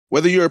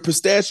Whether you're a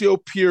pistachio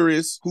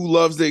purist who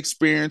loves the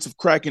experience of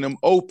cracking them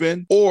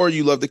open, or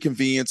you love the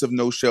convenience of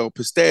no-shell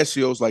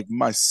pistachios like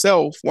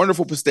myself,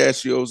 Wonderful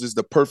Pistachios is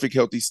the perfect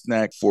healthy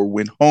snack for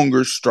when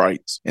hunger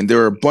strikes. And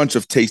there are a bunch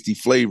of tasty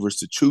flavors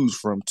to choose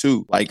from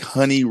too, like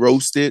honey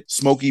roasted,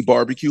 smoky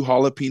barbecue,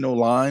 jalapeno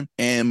lime,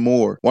 and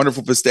more.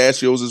 Wonderful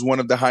Pistachios is one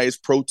of the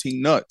highest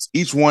protein nuts.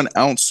 Each 1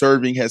 ounce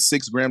serving has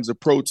 6 grams of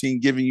protein,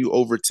 giving you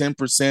over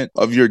 10%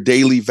 of your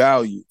daily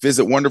value.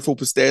 Visit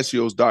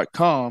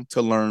wonderfulpistachios.com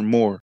to learn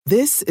more.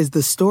 This is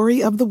the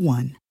story of the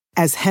one.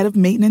 As head of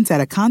maintenance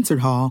at a concert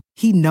hall,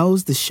 he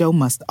knows the show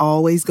must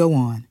always go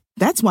on.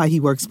 That's why he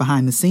works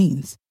behind the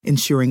scenes,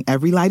 ensuring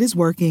every light is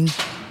working,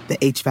 the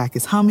HVAC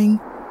is humming,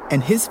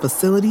 and his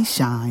facility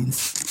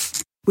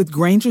shines. With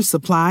Grainger's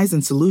supplies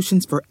and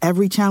solutions for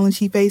every challenge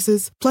he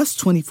faces, plus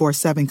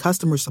 24/7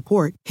 customer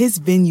support, his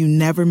venue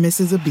never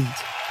misses a beat.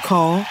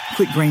 Call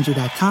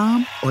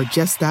quickgrainger.com or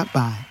just stop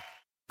by.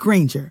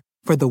 Grainger,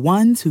 for the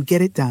ones who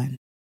get it done.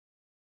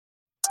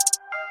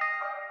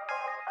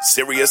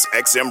 Sirius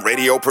XM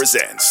Radio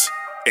presents,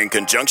 in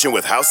conjunction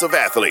with House of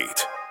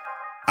Athlete,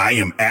 I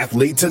Am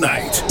Athlete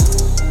Tonight.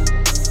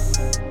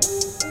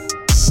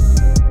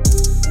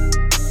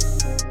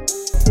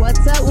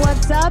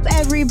 What's up,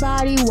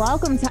 everybody?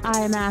 Welcome to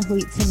I Am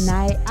Athlete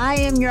Tonight. I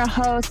am your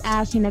host,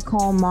 Ashley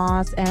Nicole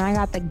Moss, and I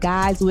got the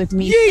guys with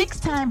me. Yeet.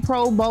 6-time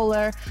Pro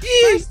Bowler,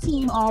 Yeet. first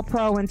team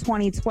All-Pro in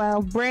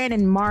 2012,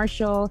 Brandon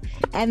Marshall,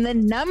 and the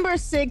number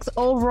 6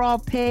 overall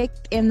pick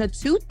in the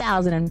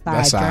 2005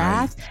 That's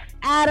draft,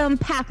 Adam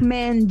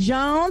Pac-Man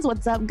Jones.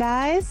 What's up,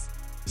 guys?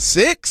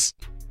 6,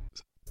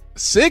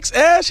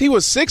 Ash? He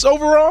was 6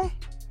 overall?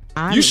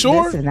 You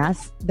sure? Listen,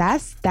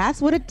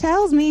 that's what it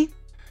tells me.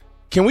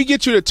 Can we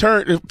get you to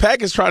turn?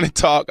 Pac is trying to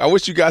talk. I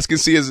wish you guys can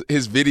see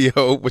his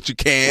video, but you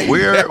can't.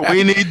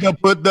 We need to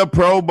put the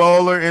Pro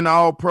Bowler and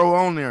All Pro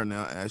on there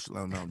now,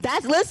 Ashley. No.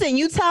 Listen,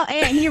 you tell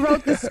Ant he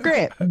wrote the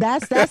script.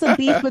 That's a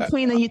beef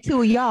between the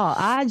two of y'all.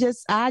 I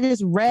just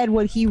read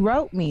what he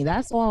wrote me.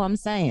 That's all I'm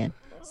saying.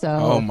 So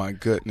Oh my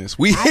goodness.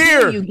 We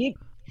here.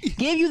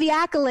 Give you the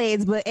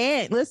accolades, but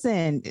Ant,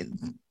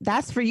 listen,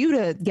 that's for you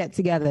to get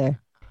together.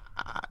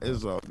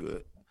 It's all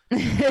good.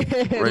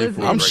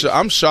 I'm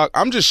shocked.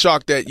 I'm just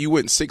shocked that you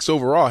went 6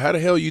 overall. How the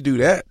hell you do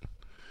that?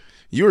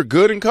 You were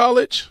good in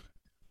college?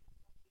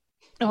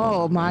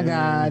 Oh my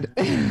God.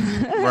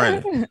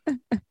 Right.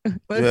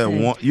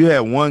 You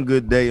had one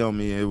good day on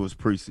me. It was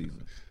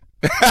preseason.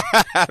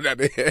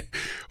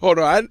 Hold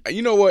on.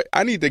 You know what?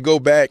 I need to go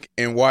back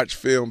and watch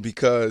film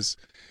because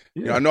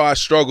you know, I know I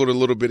struggled a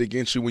little bit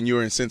against you when you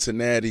were in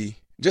Cincinnati.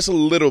 Just a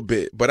little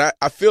bit. But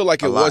I feel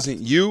like it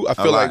wasn't you. I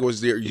feel like it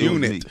was their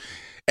unit.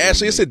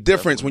 Ashley, it's a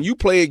difference when you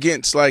play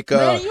against like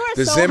Man, you are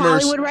the so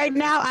Zimmers. Hollywood right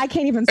now. I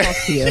can't even talk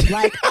to you.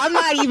 Like I'm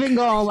not even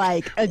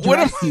gonna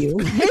address you.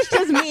 It's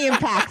just me and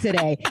Pac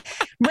today.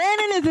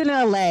 Brandon is in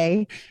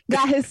LA,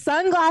 got his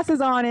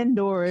sunglasses on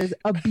indoors,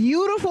 a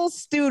beautiful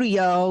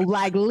studio,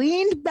 like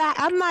leaned back.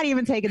 I'm not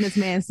even taking this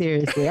man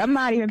seriously. I'm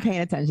not even paying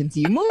attention to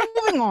you.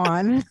 Moving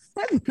on.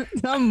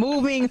 I'm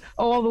moving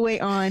all the way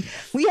on.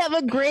 We have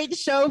a great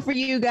show for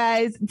you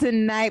guys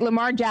tonight.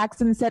 Lamar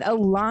Jackson said a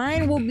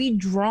line will be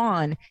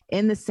drawn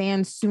in the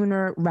sand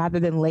sooner rather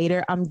than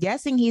later. I'm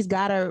guessing he's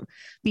got to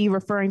be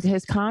referring to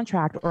his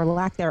contract or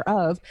lack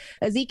thereof.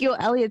 Ezekiel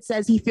Elliott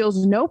says he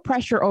feels no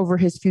pressure over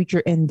his future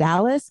in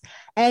Dallas.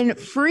 And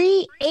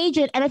free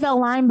agent NFL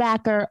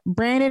linebacker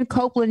Brandon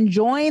Copeland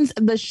joins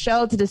the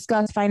show to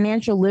discuss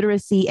financial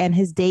literacy and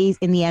his days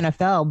in the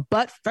NFL.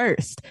 But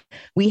first,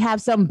 we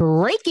have some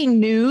breaking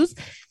news.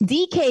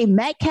 DK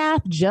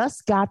Metcalf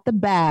just got the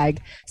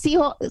bag.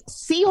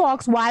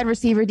 Seahawks wide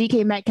receiver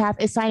DK Metcalf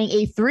is signing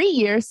a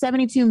 3-year,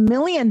 $72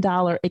 million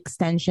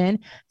extension.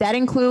 That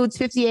includes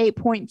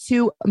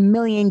 $58.2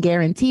 million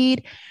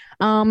guaranteed.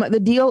 The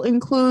deal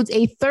includes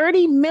a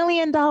 $30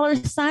 million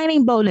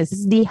signing bonus. This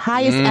is the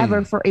highest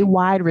ever for a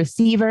wide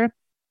receiver.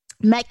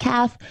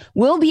 Metcalf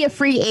will be a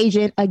free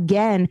agent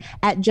again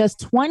at just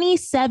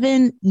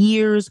 27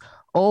 years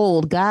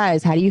old.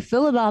 Guys, how do you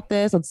feel about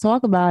this? Let's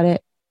talk about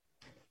it.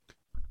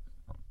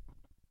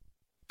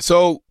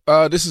 So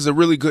this is a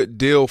really good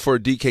deal for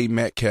DK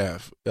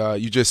Metcalf.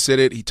 You just said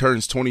it. He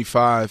turns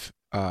 25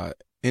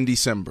 in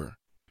December,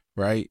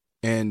 right?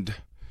 And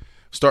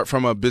start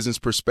from a business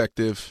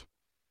perspective.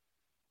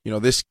 You know,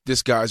 this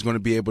guy's going to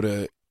be able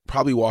to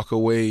probably walk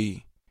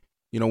away,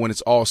 you know, when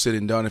it's all said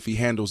and done. If he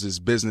handles his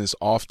business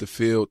off the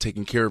field,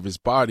 taking care of his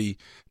body,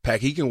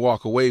 Pac, he can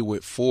walk away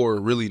with 4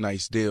 really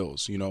nice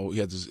deals. You know, he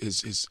has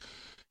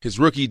his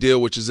rookie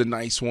deal, which is a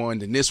nice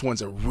one, and this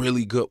one's a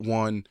really good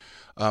one.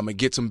 It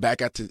gets him back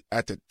to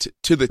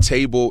the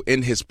table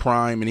in his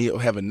prime, and he'll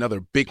have another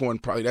big one.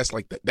 Probably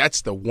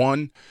that's the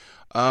one,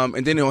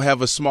 and then he'll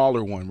have a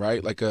smaller one,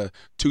 right? Like a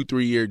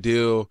 2-3 year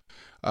deal.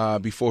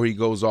 before he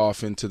goes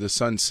off into the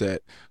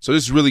sunset. So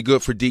this is really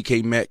good for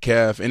DK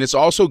Metcalf, and it's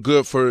also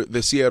good for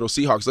the Seattle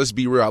Seahawks. Let's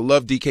be real. I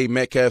love DK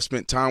Metcalf.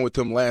 Spent time with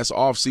him last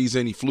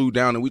offseason. He flew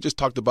down, and we just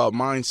talked about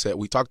mindset.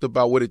 We talked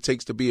about what it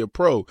takes to be a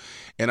pro,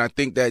 and I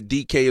think that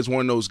DK is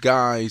one of those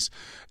guys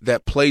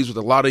that plays with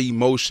a lot of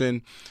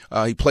emotion.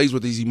 He plays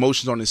with these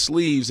emotions on his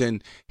sleeves,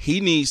 and he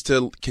needs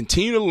to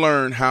continue to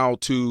learn how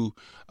to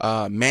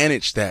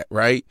manage that,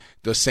 right?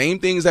 The same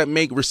things that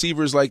make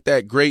receivers like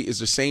that great is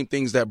the same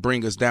things that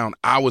bring us down.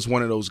 I was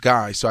one of those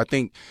guys. So I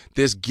think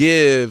this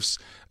gives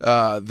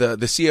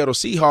the Seattle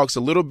Seahawks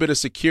a little bit of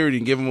security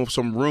and give them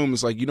some room.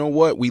 It's like, you know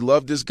what? We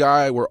love this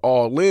guy. We're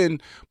all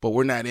in, but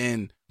we're not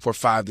in for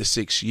 5 to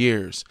 6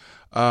 years.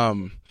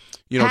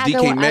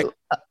 DK Metcalf.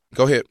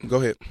 Go ahead.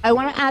 I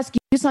want to ask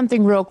you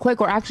something real quick,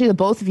 or actually the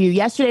both of you.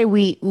 Yesterday,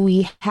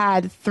 we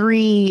had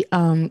 3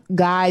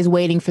 guys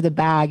waiting for the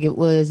bag. It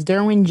was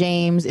Derwin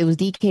James, it was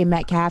DK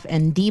Metcalf,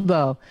 and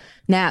Deebo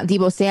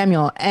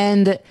Samuel.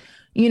 And,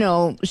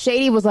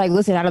 Shady was like,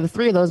 listen, out of the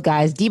 3 of those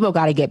guys, Deebo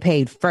got to get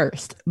paid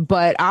first.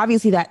 But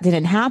obviously that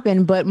didn't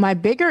happen. But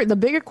the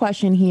bigger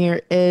question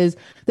here is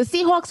the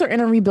Seahawks are in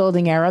a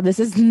rebuilding era. This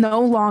is no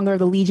longer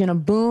the Legion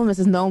of Boom. This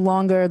is no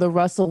longer the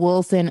Russell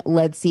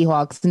Wilson-led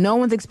Seahawks. No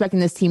one's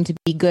expecting this team to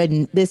be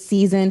good this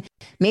season,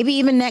 maybe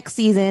even next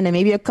season, and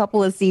maybe a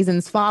couple of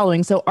seasons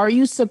following. So are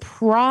you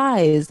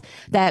surprised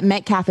that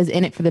Metcalf is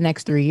in it for the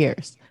next 3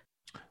 years?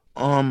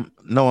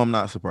 No, I'm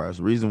not surprised.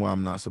 The reason why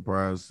I'm not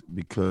surprised,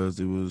 because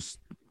it was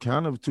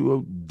kind of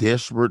 2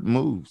 desperate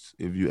moves,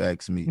 if you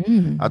ask me.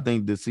 I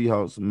think the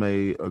Seahawks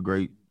made a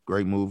great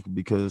move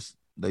because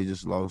they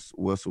just lost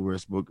Russell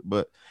Westbrook.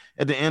 But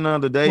at the end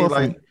of the day,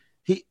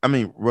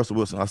 Russell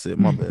Wilson, I said,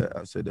 my bad.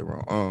 I said that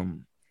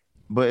wrong.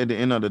 But at the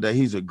end of the day,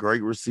 he's a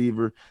great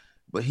receiver,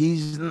 but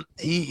he's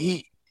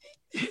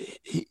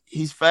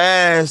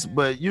fast,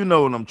 but you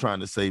know what I'm trying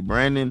to say,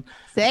 Brandon.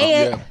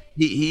 Say it.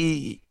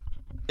 Yeah.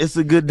 It's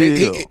a good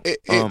deal.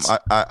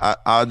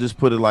 I'll just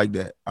put it like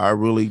that. I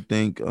really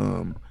think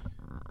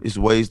it's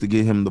ways to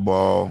get him the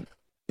ball,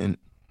 and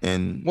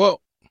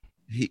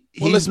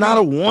he's not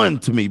a 1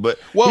 to me. But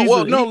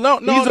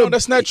no,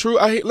 that's not true.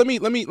 Let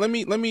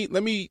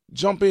me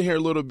jump in here a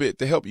little bit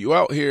to help you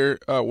out here.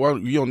 Well,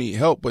 you don't need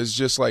help, but it's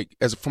just like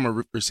from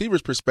a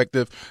receiver's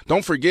perspective.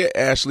 Don't forget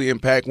Ashley and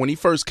Pack, when he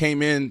first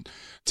came in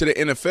to the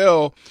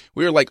NFL,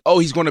 we were like, oh,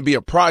 he's going to be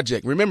a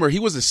project. Remember, he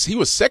was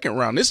second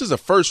round. This is a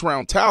first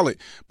round talent,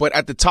 but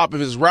at the top of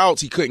his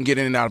routes, he couldn't get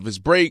in and out of his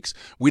breaks.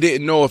 We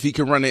didn't know if he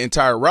could run the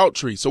entire route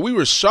tree. So we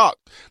were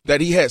shocked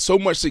that he had so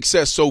much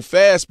success so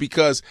fast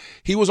because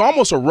he was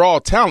almost a raw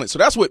talent. So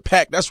that's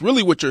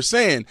really what you're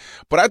saying.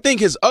 But I think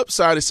his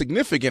upside is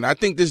significant. I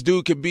think this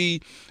dude could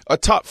be a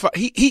top 5.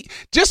 He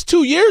just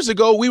 2 years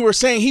ago, we were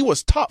saying he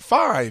was top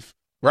 5.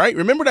 Right?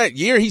 Remember that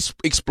year he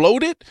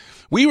exploded?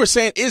 We were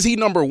saying, is he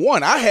number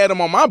 1? I had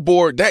him on my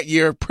board that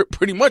year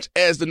pretty much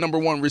as the number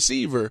 1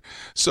 receiver.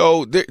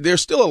 So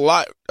there's still a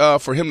lot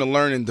for him to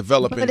learn and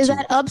develop into. But is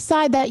that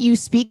upside that you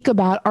speak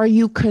about, are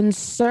you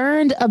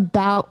concerned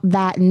about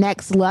that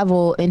next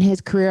level in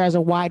his career as a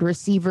wide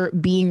receiver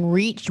being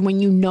reached when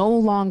you no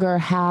longer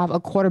have a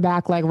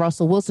quarterback like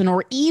Russell Wilson,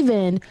 or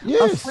even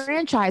a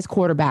franchise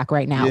quarterback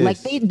right now? Like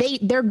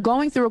they're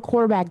going through a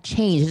quarterback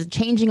change, a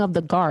changing of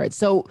the guard.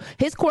 So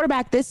his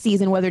quarterback this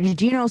season, whether it's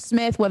Geno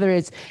Smith, whether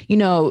it's,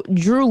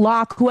 Drew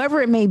Lock,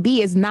 whoever it may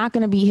be, is not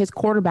going to be his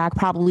quarterback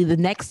probably the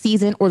next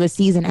season or the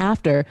season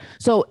after.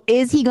 So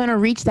is he going to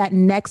reach that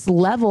next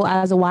level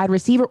as a wide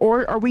receiver,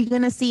 or are we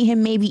going to see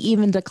him maybe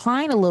even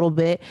decline a little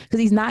bit because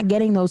he's not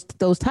getting those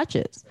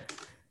touches?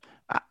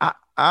 I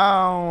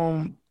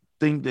don't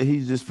think that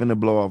he's just finna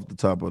blow off the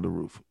top of the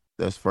roof.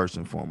 That's first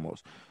and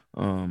foremost.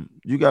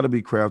 You got to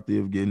be crafty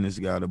of getting this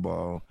guy the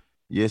ball.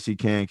 Yes, he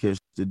can catch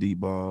the deep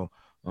ball.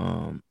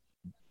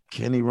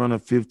 Can he run a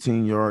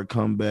 15-yard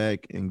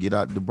comeback and get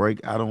out the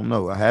break? I don't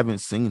know. I haven't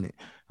seen it.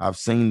 I've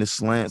seen the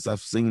slants. I've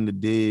seen the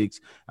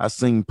digs. I've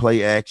seen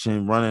play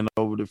action, running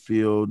over the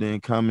field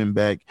and coming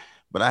back.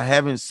 But I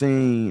haven't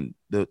seen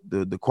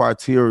the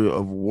criteria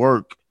of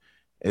work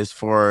as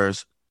far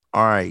as,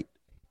 all right,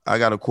 I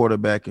got a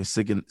quarterback and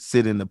sit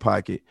in the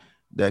pocket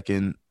that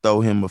can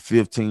throw him a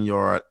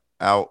 15-yard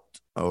out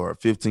or a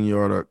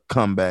 15-yard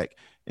comeback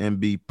and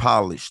be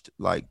polished.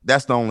 Like,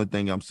 that's the only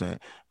thing I'm saying.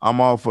 I'm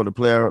all for the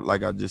player.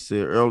 Like I just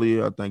said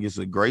earlier, I think it's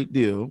a great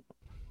deal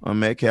on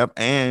Metcalf,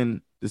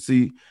 and to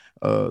see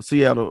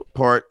Seattle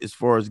part as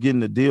far as getting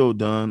the deal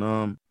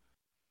done.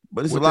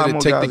 But it's a lot more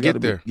guys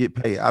got to get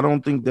paid. I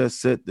don't think that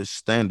set the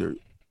standard.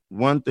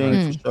 One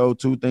thing for sure,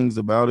 2 things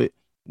about it.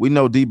 We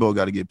know Deebo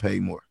got to get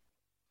paid more.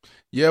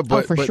 Yeah,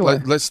 but sure.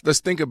 Let's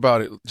think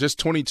about it. Just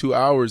 22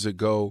 hours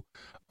ago,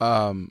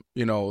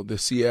 the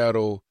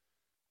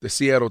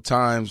Seattle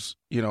Times,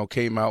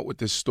 came out with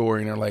this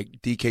story, and they're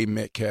like, DK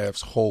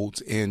Metcalf holds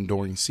in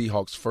during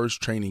Seahawks'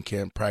 first training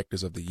camp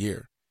practice of the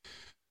year.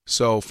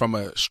 So from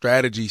a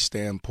strategy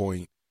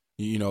standpoint,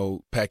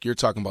 Pac, you're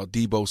talking about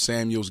Deebo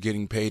Samuel's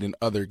getting paid and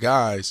other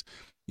guys,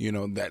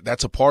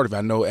 that's a part of it.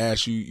 I know,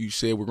 Ash, you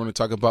said we're going to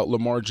talk about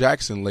Lamar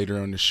Jackson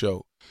later on the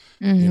show.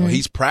 Mm-hmm.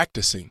 He's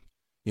practicing.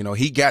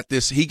 He got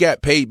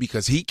paid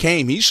because he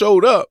came, he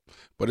showed up,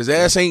 but his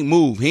ass ain't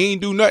moved. He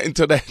ain't do nothing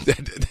until that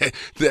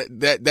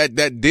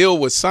deal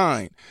was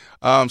signed.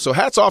 So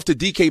hats off to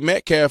DK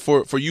Metcalf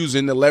for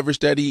using the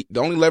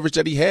only leverage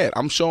that he had.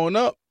 I'm showing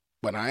up,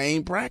 but I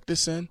ain't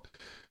practicing.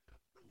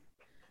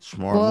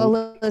 Smart well,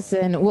 move.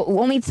 listen,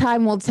 only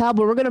time will tell,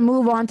 but we're going to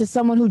move on to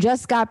someone who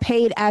just got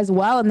paid as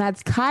well, and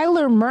that's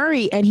Kyler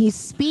Murray, and he's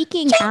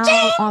speaking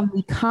out on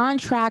the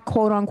contract,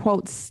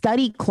 quote-unquote,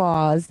 study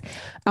clause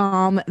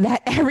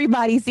that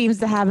everybody seems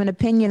to have an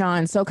opinion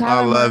on. So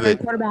Kyler Murray,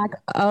 quarterback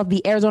of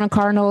the Arizona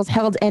Cardinals,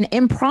 held an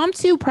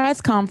impromptu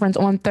press conference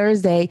on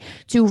Thursday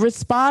to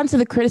respond to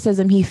the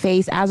criticism he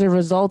faced as a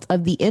result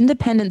of the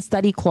independent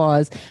study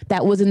clause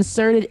that was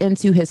inserted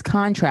into his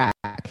contract.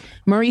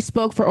 Murray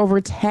spoke for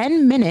over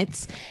 10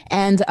 minutes,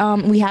 and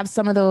we have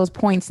some of those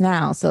points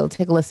now, so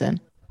take a listen.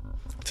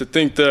 To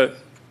think that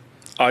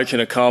I can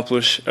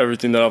accomplish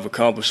everything that I've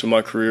accomplished in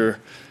my career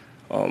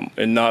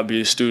and not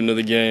be a student of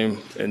the game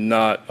and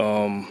not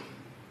have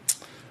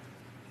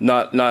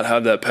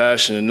that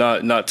passion and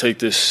not take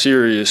this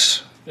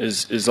serious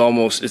is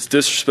almost, it's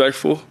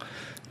disrespectful,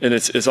 and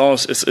it's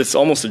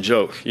almost a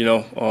joke,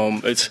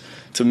 It's,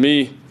 to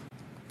me,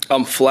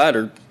 I'm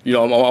flattered.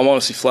 I'm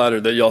honestly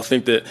flattered that y'all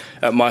think that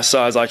at my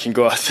size I can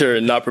go out there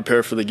and not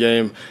prepare for the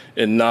game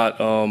and not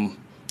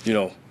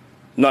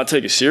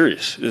take it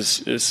serious.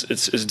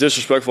 It's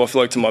disrespectful. I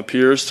feel like to my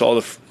peers, to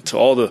all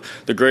the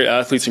great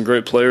athletes and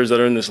great players that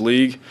are in this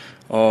league.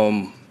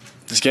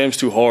 This game's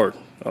too hard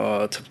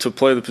to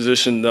play the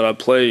position that I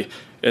play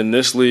in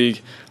this league.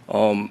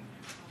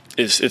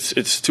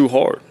 It's too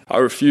hard. I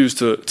refuse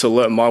to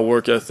let my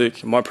work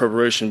ethic, my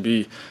preparation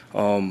be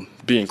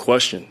in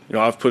question.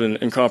 I've put an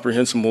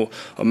incomprehensible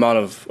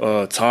amount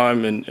of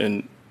time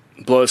and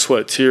blood,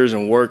 sweat, tears,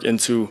 and work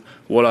into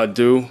what I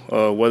do,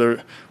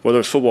 whether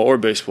it's football or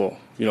baseball.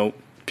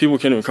 People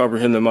can't even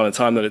comprehend the amount of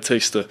time that it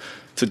takes to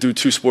do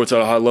two sports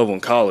at a high level in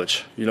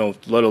college.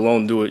 Let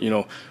alone do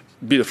it.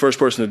 Be the first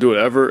person to do it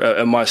ever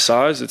at my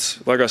size.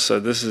 It's like I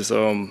said, this is.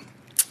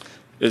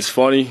 It's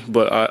funny,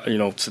 but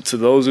to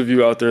those of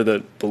you out there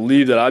that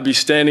believe that I'd be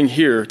standing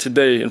here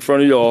today in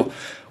front of y'all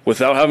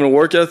without having a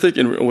work ethic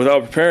and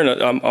without preparing,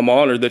 I'm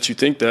honored that you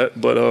think that,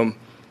 but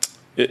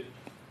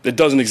it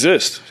doesn't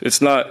exist.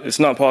 It's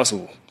not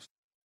possible.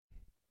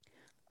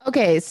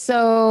 Okay,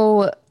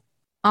 so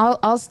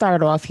I'll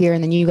start off here,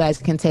 and then you guys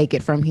can take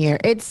it from here.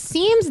 It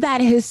seems that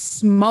his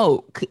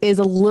smoke is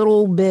a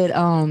little bit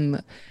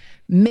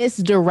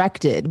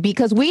misdirected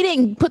because we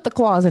didn't put the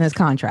clause in his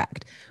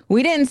contract.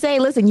 We didn't say,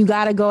 listen, you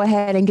got to go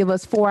ahead and give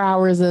us 4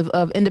 hours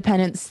of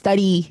independent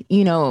study,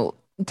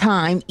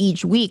 time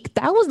each week.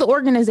 That was the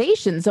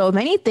organization. So if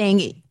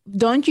anything,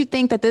 don't you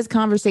think that this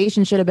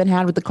conversation should have been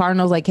had with the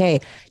Cardinals? Like, hey,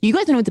 you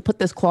guys don't need to put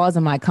this clause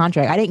in my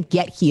contract. I didn't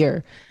get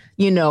here,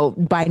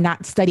 by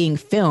not studying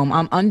film.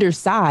 I'm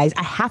undersized.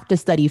 I have to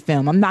study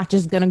film. I'm not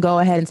just going to go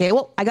ahead and say,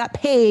 well, I got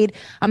paid.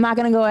 I'm not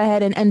going to go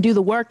ahead and do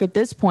the work at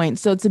this point.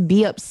 So to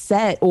be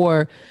upset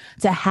or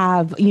to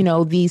have,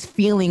 these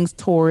feelings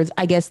towards,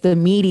 I guess, the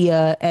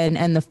media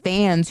and the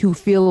fans who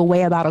feel a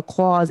way about a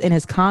clause in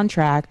his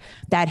contract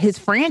that his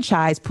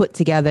franchise put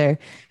together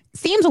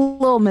seems a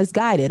little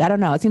misguided. I don't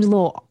know. It seems a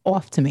little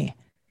off to me.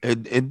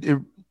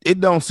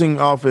 It don't seem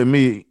off at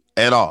me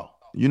at all.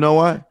 You know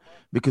why?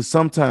 Because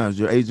sometimes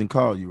your agent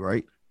call you,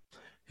 right?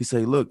 He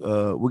say, look,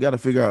 we got to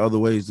figure out other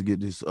ways to get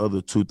this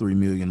other $2-3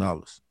 million.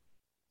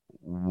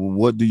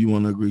 What do you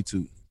want to agree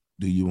to?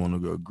 Do you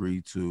want to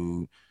agree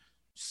to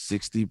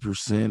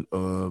 60%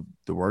 of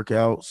the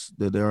workouts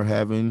that they're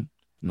having?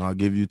 And I'll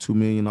give you $2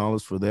 million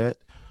for that.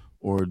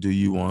 Or do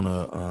you want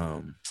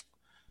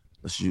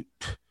to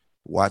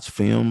watch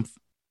film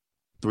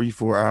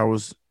 3-4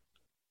 hours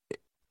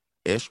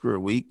extra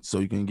a week so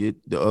you can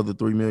get the other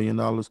 $3 million?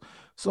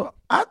 So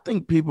I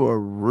think people are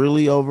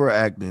really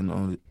overreacting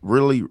on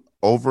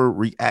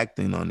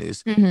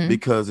this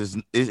because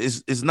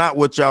it's not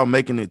what y'all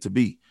making it to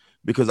be.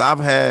 Because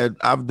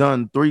I've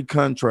done 3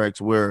 contracts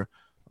where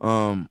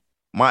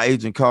my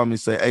agent called me and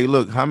say, hey,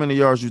 look, how many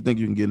yards you think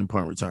you can get in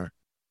punt return?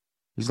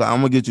 He's like, I'm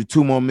gonna get you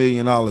 $2 more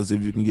million if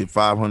you can get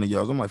 500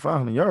 yards. I'm like,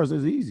 500 yards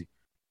is easy.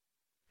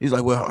 He's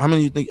like, well, how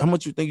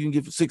much you think you can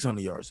get for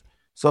 600 yards?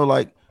 So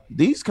like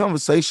these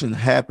conversations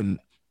happen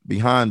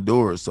behind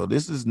doors. So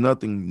this is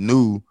nothing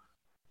new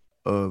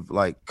of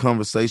like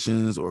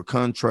conversations or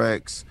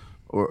contracts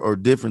or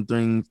different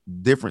things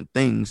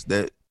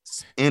that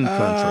in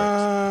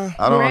contracts.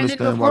 I don't Brandon,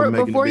 understand why we're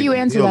making before you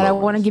answer that, I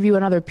want to give you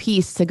another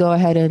piece to go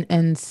ahead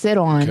and sit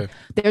on. Okay.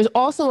 There's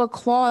also a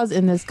clause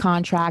in this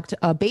contract,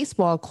 a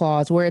baseball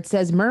clause, where it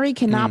says Murray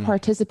cannot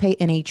participate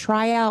in a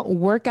tryout,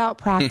 workout,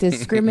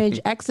 practice, scrimmage,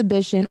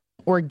 exhibition,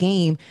 or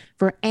game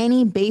for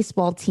any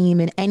baseball team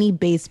in any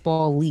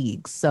baseball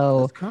league.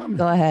 So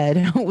go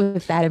ahead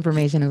with that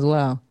information as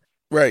well.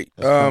 Right.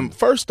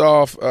 First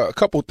off, a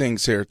couple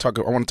things here. I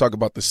want to talk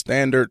about the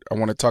standard. I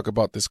want to talk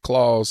about this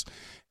clause.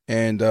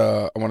 And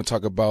I want to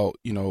talk about,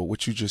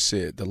 what you just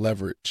said, the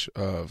leverage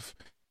of,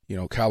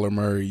 Kyler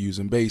Murray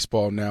using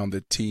baseball, now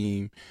the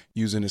team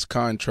using his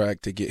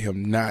contract to get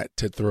him not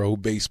to throw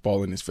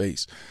baseball in his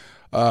face.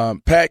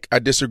 Pack, I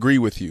disagree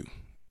with you,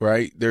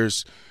 right?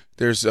 There's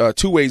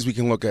two ways we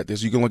can look at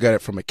this. You can look at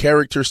it from a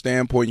character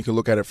standpoint. You can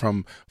look at it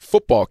from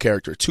football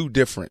character. Two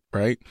different,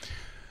 right?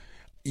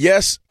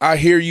 Yes, I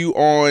hear you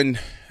on,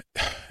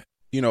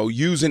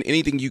 using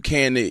anything you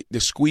can to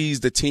squeeze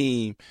the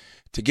team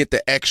to get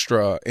the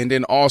extra, and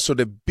then also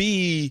to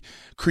be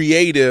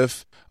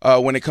creative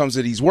when it comes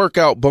to these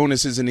workout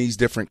bonuses and these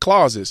different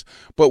clauses.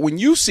 But when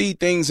you see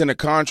things in a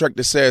contract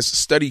that says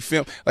study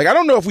film, like I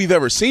don't know if we've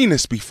ever seen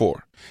this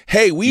before.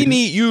 Hey, we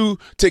need you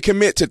to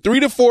commit to 3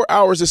 to 4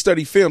 hours to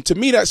study film. To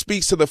me, that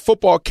speaks to the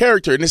football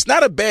character, and it's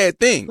not a bad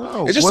thing.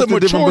 No, it's just a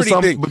maturity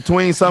thing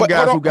between some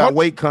guys who got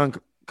weight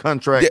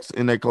contracts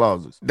in their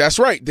clauses. That's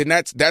right. Then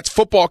that's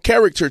football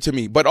character to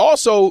me. But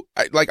also,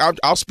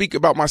 I'll speak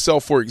about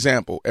myself, for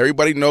example.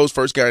 Everybody knows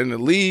first got in the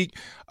league.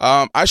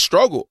 I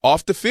struggle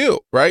off the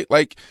field, right?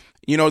 Like,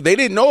 they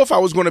didn't know if I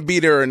was going to be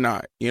there or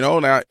not.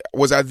 Now,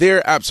 was I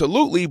there?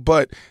 Absolutely.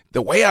 But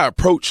the way I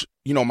approached,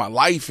 my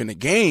life in the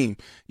game,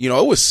 it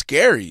was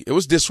scary. It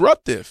was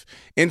disruptive.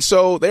 And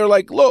so they're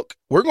like, look,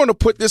 we're going to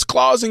put this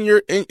clause in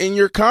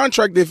your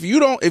contract. If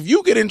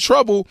you get in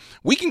trouble,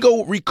 we can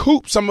go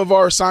recoup some of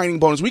our signing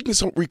bonus. We can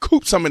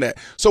recoup some of that.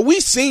 So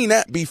we've seen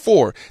that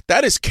before.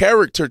 That is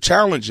character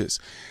challenges.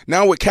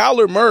 Now with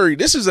Kyler Murray,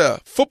 this is a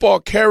football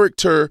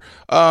character,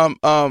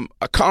 a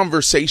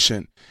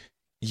conversation.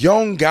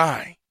 Young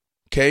guy.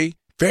 Okay.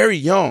 Very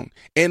young.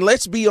 And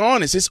let's be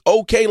honest, it's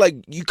okay. Like,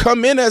 you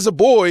come in as a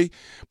boy,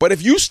 but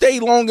if you stay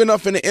long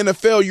enough in the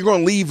NFL, you're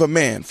going to leave a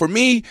man. For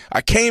me,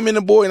 I came in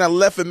a boy and I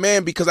left a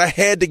man because I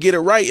had to get it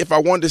right if I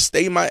wanted to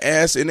stay my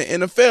ass in the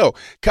NFL.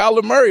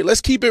 Kyler Murray,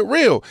 let's keep it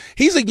real.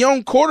 He's a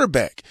young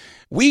quarterback.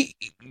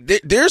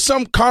 There's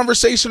some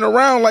conversation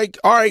around like,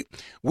 all right,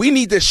 we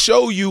need to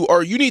show you,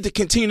 or you need to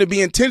continue to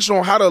be intentional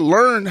on how to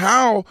learn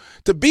how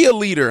to be a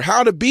leader,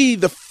 how to be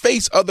the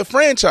face of the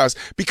franchise.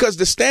 Because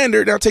the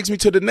standard now takes me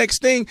to the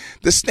next thing.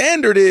 The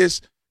standard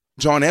is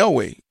John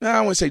Elway. Now,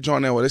 I wouldn't say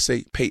John Elway. Let's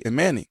say Peyton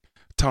Manning,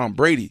 Tom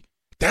Brady.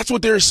 That's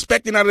what they're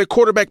expecting out of the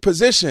quarterback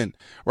position,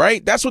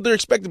 right? That's what they're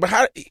expecting.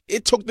 But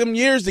it took them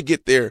years to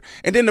get there.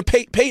 And then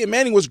Peyton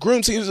Manning was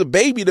groomed since he was a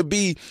baby to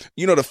be,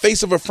 the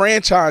face of a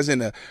franchise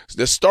and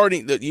the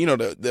starting,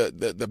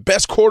 the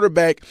best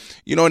quarterback,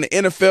 in the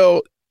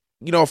NFL,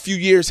 a few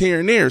years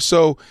here and there.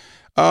 So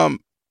I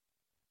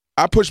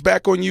push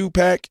back on you,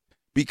 Pac,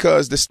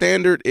 because the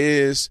standard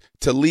is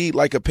to lead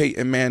like a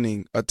Peyton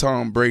Manning, a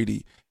Tom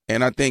Brady.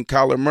 And I think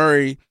Kyler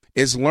Murray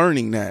is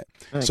learning that.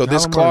 Man, so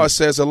this clause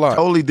says a lot.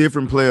 Totally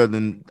different player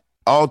than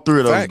all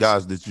three of those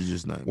guys that you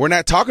just named. We're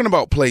not talking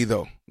about play,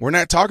 though. We're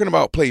not talking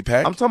about play,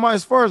 Pac. I'm talking about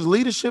as far as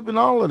leadership and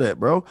all of that,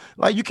 bro.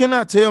 Like, you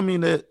cannot tell me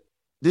that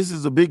this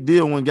is a big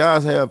deal when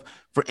guys have,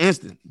 for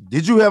instance,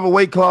 did you have a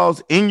weight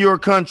clause in your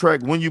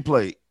contract when you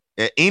played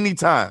at any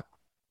time?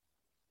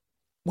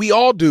 We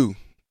all do.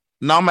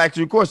 Now I'm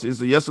asking you a question.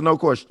 It's a yes or no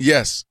question.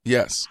 Yes.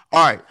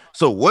 All right.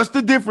 So what's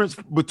the difference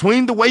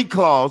between the weight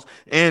clause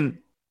and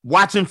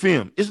watching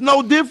film? It's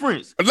no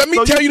difference. Let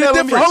me tell you the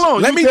difference.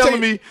 Hold on.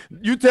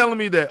 You telling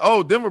me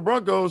that, Denver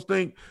Broncos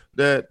think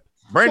that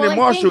Brandon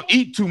Marshall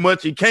eat too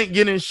much. He can't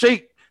get in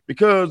shape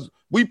because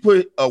we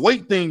put a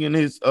weight thing in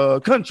his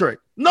contract.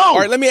 No. All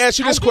right, let me ask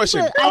you this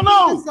question.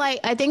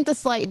 I think the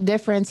slight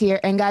difference here,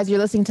 and guys, you're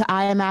listening to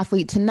I Am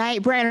Athlete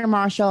tonight. Brandon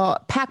Marshall,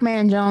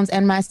 Pac-Man Jones,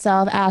 and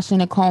myself, Ashley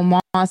Nicole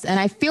Moss. And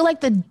I feel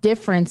like the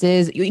difference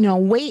is,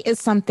 weight is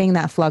something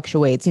that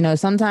fluctuates.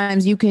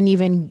 Sometimes you can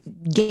even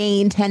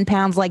gain 10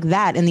 pounds like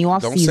that in the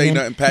offseason. Don't say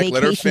nothing, Pac.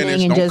 Let her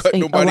finish. Don't cut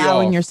nobody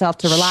allowing off. Yourself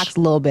to relax a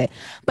little bit.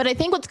 But I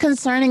think what's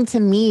concerning to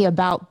me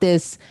about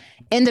this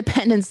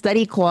independent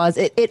study clause,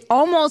 it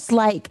almost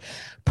like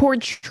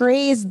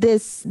portrays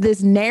this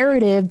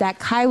narrative that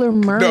Kyler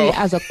Murray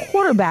as a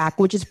quarterback,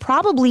 which is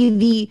probably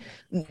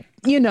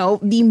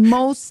the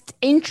most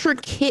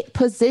intricate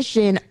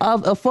position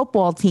of a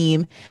football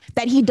team,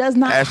 that he does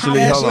not Ashley,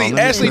 no.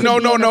 It's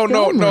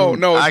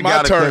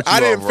my turn. I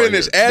didn't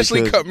finish.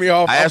 Ashley cut me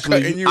off.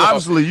 Ashley, you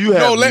have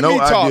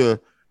no idea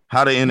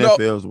how the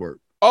NFLs work.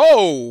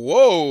 Oh,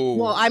 whoa.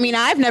 Well, I mean,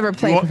 I've never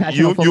played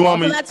professional football,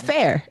 so that's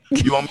fair.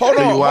 Hold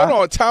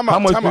on. Time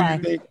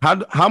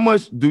out. How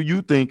much do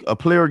you think a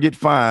player get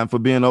fined for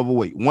being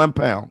overweight? 1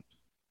 pound.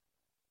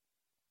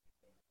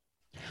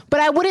 But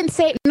I wouldn't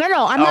say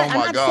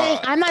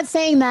I'm not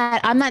saying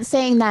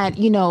that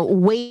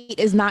weight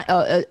is not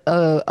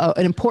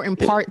an important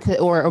part to,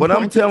 or what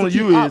I'm telling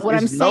you is what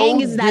I'm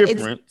saying is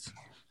that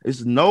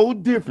it's no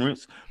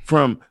difference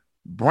from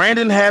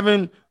Brandon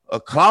having a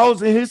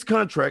clause in his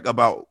contract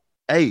about,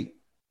 hey,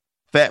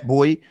 fat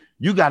boy,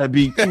 you got to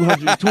be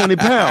 220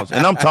 pounds.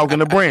 And I'm talking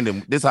to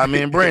Brandon. This how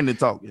me and Brandon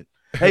talking.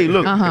 Hey,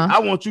 look, I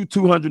want you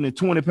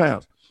 220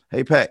 pounds.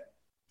 Hey, Pat,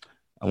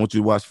 I want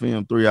you to watch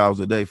film 3 hours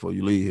a day before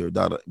you leave here.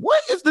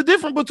 What is the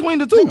difference between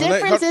the two? The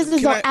difference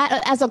is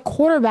as a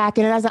quarterback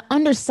and as an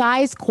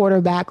undersized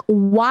quarterback,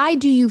 why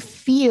do you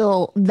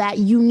feel that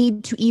you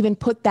need to even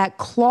put that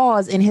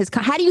clause in his?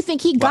 How do you think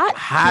he got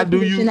the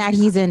position that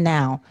he's in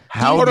now?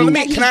 Hold on,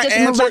 can I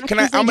answer?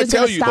 I'm gonna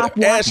tell you.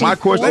 Ashley, my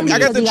question. I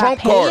got the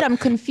trump card. I'm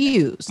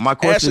confused. My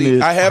question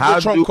is, I have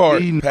the trump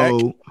card.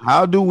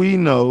 How do we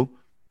know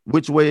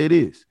which way it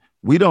is?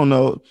 We don't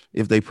know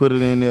if they put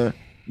it in there.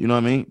 You know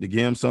what I mean? To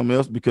give him something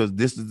else because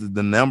this is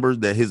the numbers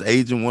that his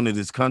agent wanted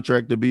his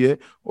contract to be at,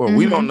 or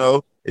we don't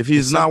know if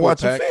he's not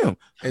watching film.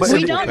 But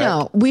we don't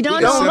know. We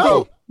don't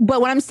know. But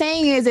what I'm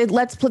saying is,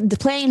 let's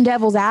playing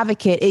devil's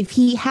advocate. If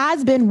he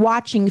has been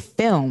watching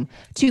film,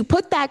 to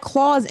put that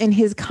clause in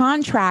his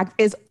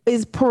contract is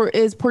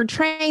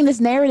portraying this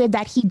narrative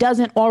that he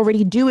doesn't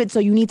already do it. So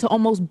you need to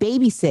almost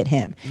babysit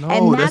him,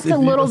 and that's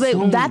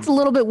a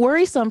little bit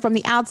worrisome from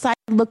the outside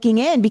looking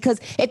in. Because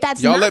if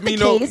that's not the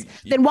case,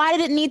 then why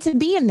did it need to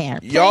be in there?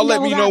 Y'all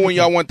let me know when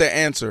y'all want the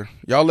answer.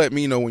 Y'all let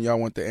me know when y'all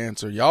want the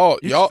answer. Y'all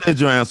said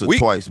your answer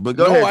twice, but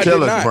go ahead,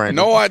 tell us, Brandon.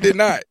 No, I did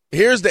not.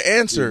 Here's the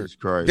answer.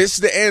 This is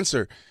the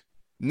answer.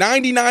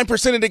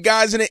 99% of the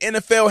guys in the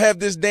NFL have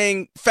this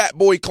dang fat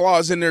boy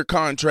clause in their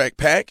contract,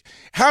 Pack.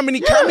 How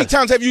many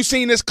times have you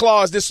seen this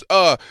clause? This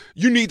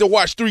you need to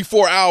watch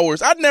 3-4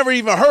 hours. I've never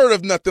even heard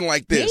of nothing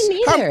like this.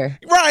 Me neither.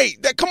 Right.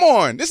 Come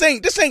on. This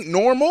ain't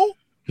normal.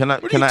 What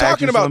are you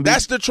talking about?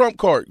 That's the trump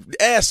card.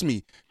 Ask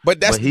me.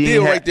 But that's the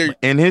deal right there.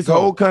 In his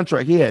whole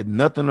contract, he had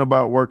nothing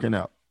about working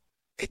out.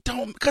 It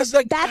don't, because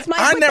that's my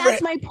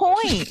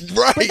point.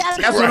 Right.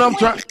 That's what I'm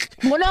trying.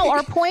 Well, no,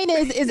 our point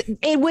is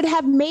it would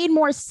have made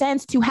more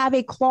sense to have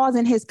a clause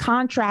in his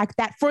contract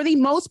that, for the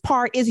most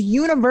part, is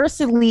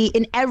universally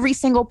in every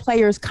single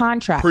player's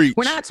contract. Preach.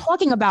 We're not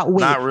talking about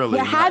weight. Not really.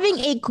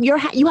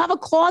 You have a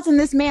clause in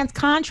this man's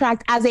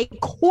contract as a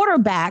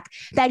quarterback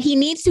that he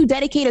needs to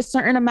dedicate a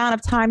certain amount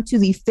of time to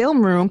the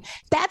film room.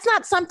 That's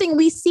not something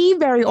we see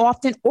very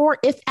often, or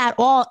if at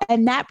all,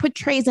 and that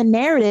portrays a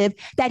narrative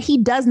that he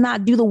does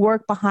not do the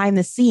work behind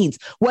the scenes.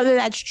 Whether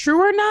that's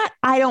true or not,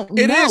 I don't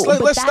know. It is.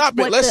 Let's stop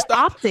it. Let's stop.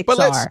 Optics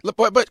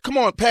but come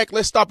on, Pack.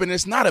 Let's stop it.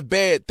 It's not a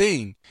bad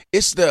thing.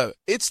 It's the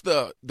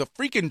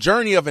freaking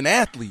journey of an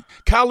athlete.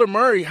 Kyler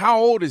Murray, how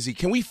old is he?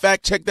 Can we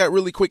fact check that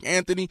really quick,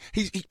 Anthony?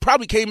 He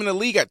probably came in the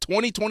league at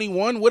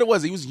 2021. What it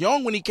was? He was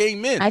young when he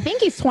came in. I think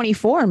he's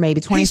 24,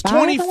 maybe 25.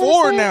 He's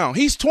 24 now.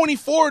 He's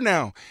 24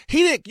 now.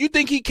 You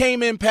think he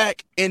came in,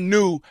 Pack, and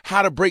knew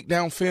how to break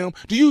down film?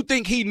 Do you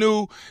think he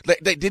knew?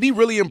 Did he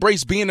really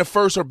embrace being the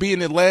first or being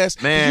the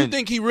last? Man, do you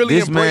think he really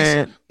this embraced?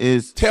 Man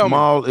is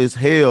small as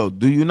hell.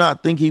 Do you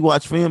not think he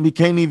watched film? He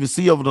can't even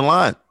see over the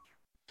line.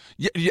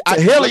 The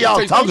hell are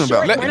y'all talking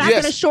about? We're not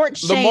going to short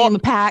shame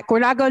Pack. We're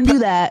not going to do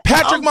that.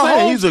 Patrick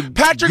Mahomes. He's a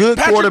good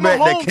quarterback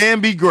that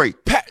can be great.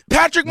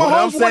 Patrick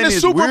Mahomes won the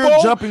Super Bowl.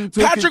 We're jumping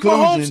to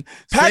conclusion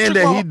saying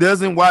that he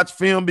doesn't watch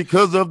film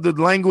because of the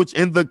language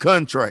in the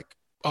contract.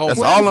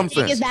 That's all I'm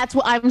saying. That's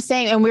what I'm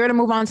saying. And we're going to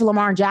move on to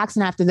Lamar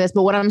Jackson after this.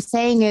 But what I'm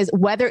saying is,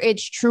 whether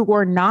it's true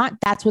or not,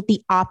 that's what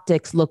the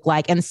optics look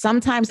like. And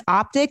sometimes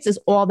optics is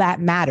all that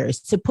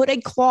matters. To put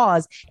a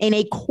clause in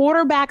a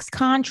quarterback's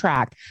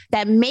contract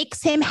that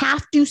makes him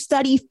have to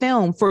study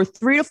film for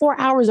 3 to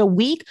 4 hours a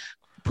week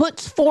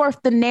puts forth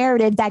the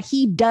narrative that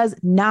he does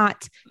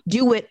not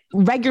do it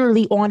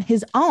regularly on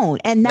his own.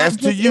 And that's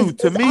to you.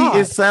 To me,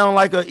 it sounds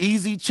like an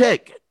easy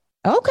check.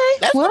 Okay.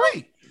 That's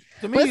right.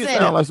 To me, it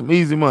sounds like some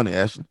easy money,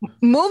 Ashley.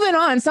 Moving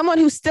on, someone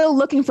who's still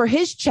looking for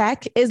his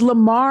check is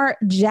Lamar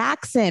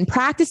Jackson,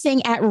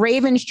 practicing at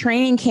Ravens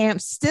training camp,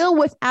 still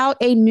without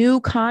a new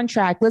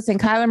contract. Listen,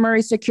 Kyler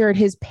Murray secured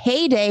his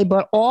payday,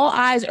 but all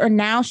eyes are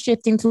now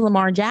shifting to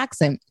Lamar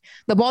Jackson,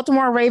 the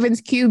Baltimore Ravens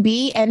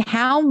QB, and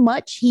how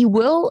much he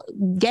will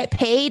get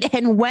paid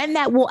and when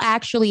that will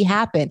actually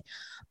happen.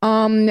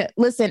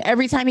 Listen,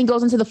 every time he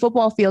goes into the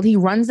football field, he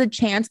runs the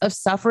chance of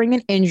suffering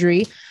an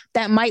injury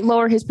that might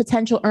lower his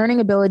potential earning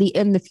ability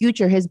in the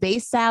future. His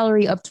base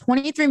salary of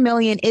 $23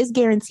 million is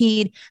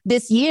guaranteed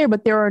this year,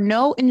 but there are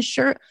no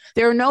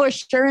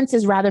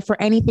assurances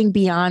for anything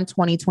beyond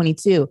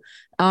 2022.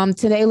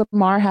 Today,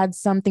 Lamar had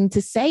something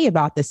to say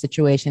about this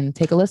situation.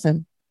 Take a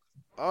listen.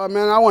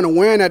 Man, I want to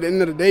win at the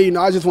end of the day.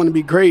 I just want to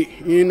be great.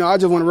 I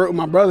just want to work with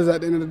my brothers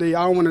at the end of the day.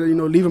 I don't want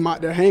to, leave them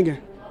out there hanging.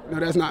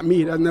 That's not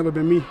me. That's never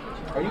been me.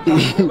 Are you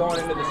comfortable going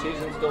into the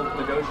season still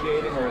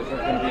negotiating, or is there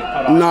going to be a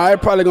cutoff? No,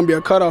 it's probably going to be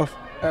a cutoff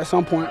at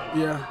some point,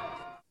 yeah.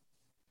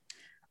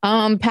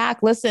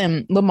 Pack,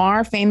 listen,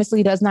 Lamar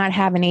famously does not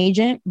have an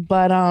agent,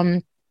 but,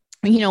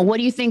 what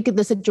do you think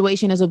the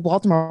situation is with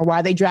Baltimore? Why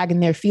are they dragging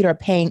their feet or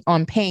paying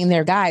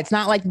their guy? It's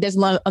not like there's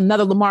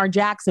another Lamar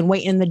Jackson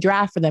waiting in the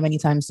draft for them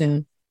anytime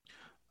soon.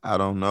 I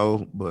don't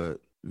know, but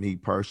me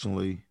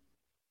personally,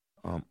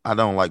 I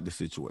don't like the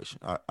situation.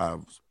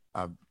 I've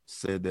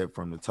said that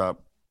from the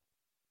top.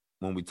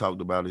 When we talked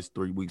about this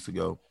 3 weeks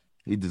ago,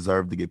 he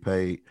deserved to get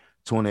paid.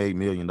 $28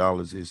 million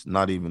is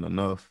not even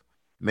enough.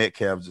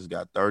 Metcalf just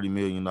got $30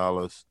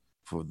 million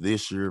for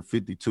this year,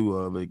 52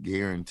 of it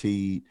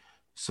guaranteed.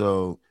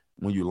 So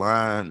when you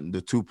line the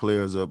two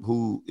players up,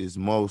 who is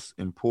most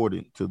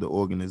important to the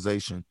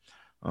organization,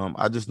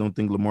 I just don't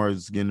think Lamar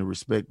is getting the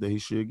respect that he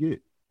should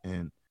get.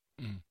 And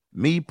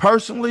me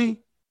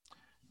personally,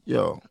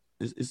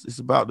 it's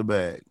about the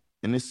bag.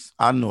 And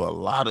I know a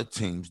lot of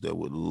teams that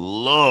would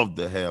love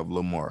to have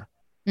Lamar.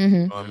 Mm-hmm.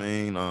 You know what I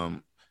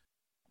mean?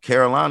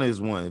 Carolina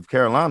is one. If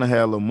Carolina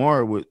had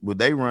Lamar, would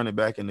they run it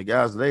back and the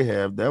guys they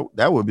have,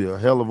 that would be a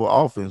hell of an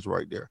offense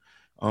right there.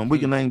 We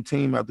can name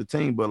team after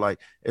team, but like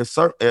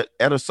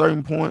at a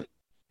certain point,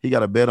 he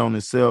got to bet on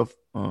himself,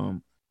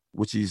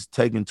 which he's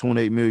taking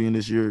 $28 million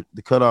this year.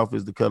 The cutoff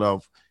is the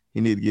cutoff.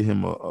 He need to get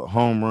him a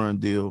home run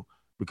deal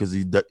because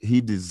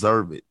he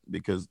deserve it,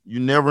 because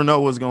you never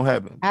know what's going to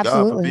happen.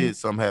 Absolutely. God forbid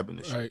something happen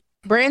this year.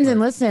 Brandon,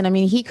 listen, I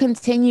mean, he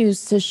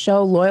continues to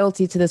show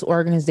loyalty to this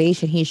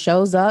organization. He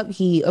shows up.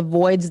 He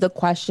avoids the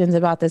questions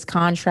about this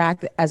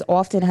contract as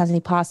often as he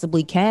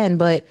possibly can.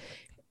 But,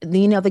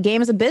 the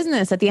game is a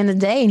business at the end of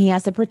the day, and he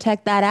has to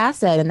protect that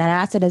asset, and that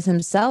asset is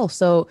himself.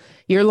 So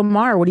you're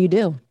Lamar. What do you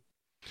do?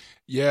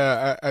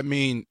 Yeah, I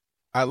mean,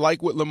 I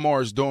like what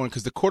Lamar is doing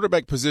because the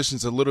quarterback position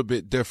is a little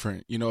bit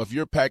different. If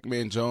you're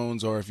Pac-Man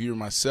Jones or if you're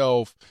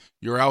myself,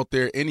 you're out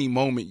there any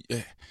moment.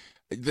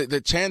 The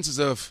chances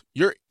of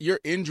your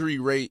injury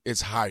rate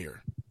is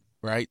higher,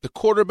 right? The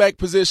quarterback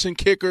position,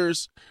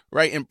 kickers,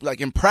 right? And like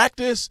in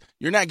practice,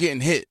 you're not getting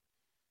hit.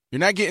 You're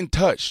not getting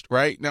touched,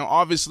 right? Now,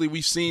 obviously,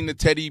 we've seen the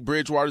Teddy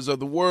Bridgewaters of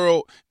the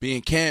world be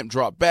in camp,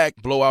 drop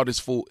back, blow out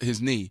his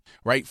knee,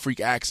 right? Freak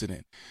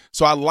accident.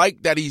 So I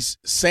like that he's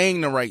saying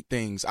the right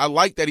things. I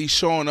like that he's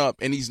showing up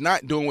and he's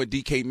not doing what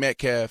DK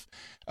Metcalf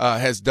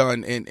has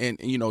done and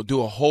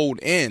do a hold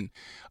in.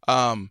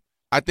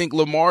 I think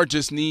Lamar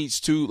just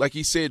needs to, like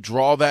he said,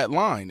 draw that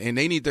line, and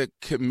they need to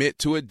commit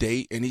to a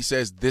date. And he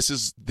says, this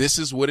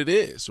is what it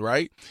is,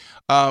 right?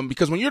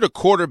 Because when you're the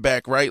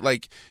quarterback, right,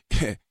 like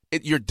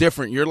you're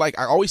different. You're like,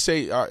 I used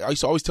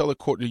to always tell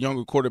the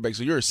younger quarterbacks,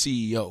 so you're a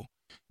CEO.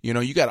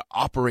 You got to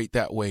operate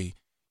that way.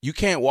 You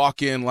can't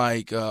walk in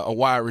like a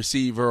wide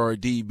receiver or a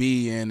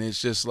DB and it's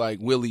just like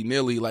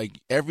willy-nilly. Like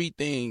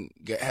everything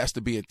has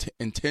to be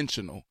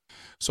intentional.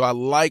 So I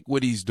like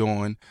what he's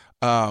doing.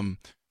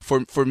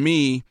 For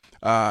me,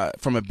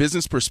 from a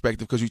business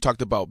perspective, because you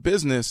talked about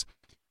business,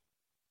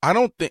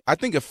 I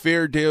think a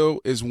fair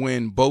deal is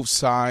when both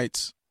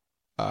sides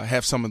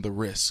have some of the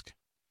risk.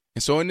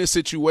 And so in this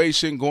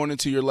situation, going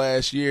into your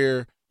last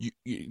year,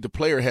 the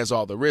player has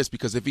all the risk,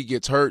 because if he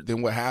gets hurt,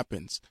 then what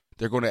happens?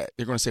 They're going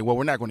to say, well,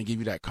 we're not going to give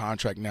you that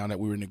contract now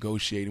that we were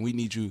negotiating. We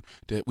need to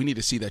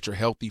see that you're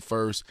healthy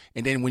first.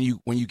 And then when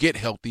you get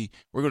healthy,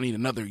 we're going to need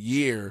another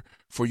year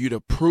for you to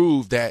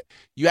prove that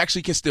you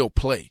actually can still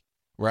play.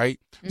 Right.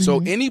 Mm-hmm.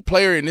 So any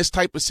player in this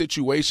type of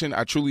situation,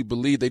 I truly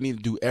believe they need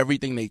to do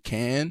everything they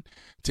can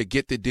to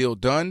get the deal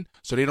done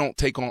so they don't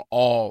take on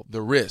all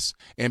the risks.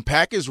 And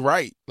Pac is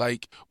right.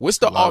 Like, what's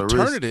the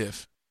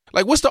alternative?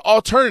 Like, what's the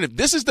alternative?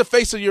 This is the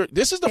face of the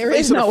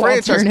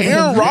franchise.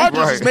 Aaron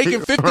Rodgers is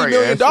making $50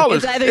 million.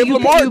 If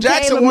Lamar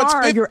Jackson wants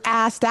you're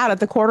asked out at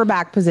the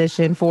quarterback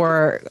position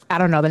for, I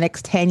don't know, the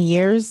next 10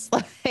 years.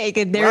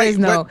 Like, there is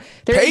no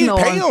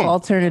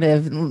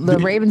alternative. The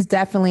Ravens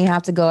definitely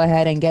have to go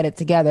ahead and get it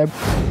together.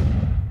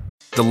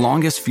 The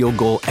longest field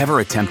goal ever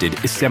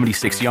attempted is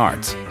 76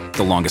 yards.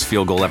 The longest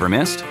field goal ever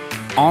missed?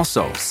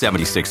 Also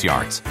 76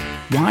 yards.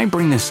 Why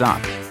bring this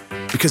up?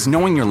 Because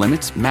knowing your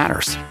limits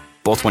matters,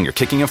 both when you're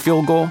kicking a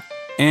field goal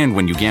and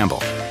when you gamble.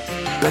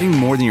 Betting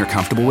more than you're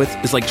comfortable with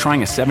is like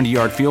trying a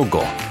 70-yard field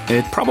goal.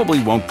 It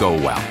probably won't go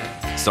well.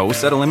 So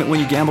set a limit when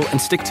you gamble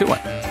and stick to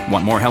it.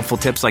 Want more helpful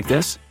tips like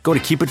this? Go to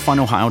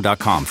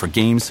keepitfunohio.com for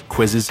games,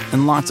 quizzes,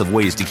 and lots of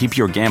ways to keep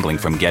your gambling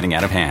from getting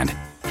out of hand.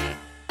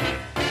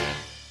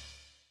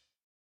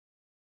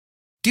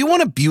 Do you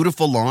want a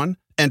beautiful lawn?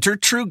 Enter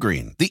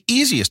TruGreen, the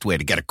easiest way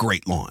to get a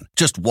great lawn.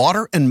 Just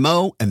water and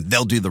mow, and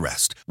they'll do the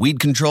rest. Weed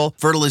control,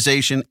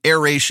 fertilization,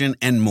 aeration,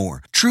 and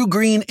more.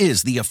 TruGreen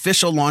is the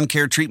official lawn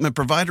care treatment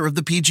provider of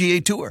the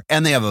PGA Tour,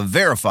 and they have a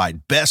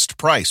verified best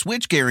price,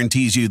 which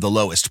guarantees you the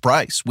lowest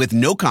price with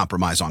no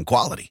compromise on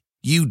quality.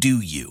 You do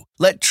you.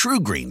 Let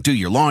TruGreen do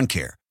your lawn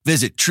care.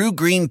 Visit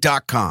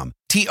TruGreen.com,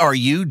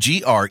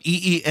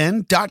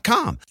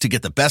 TruGreen.com, to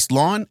get the best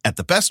lawn at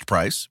the best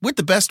price with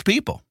the best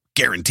people.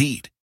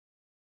 Guaranteed.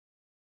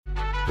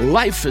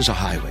 Life is a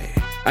highway,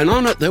 and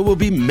on it there will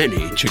be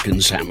many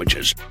chicken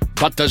sandwiches.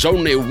 But there's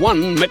only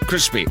one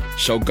McCrispy.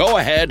 So go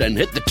ahead and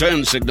hit the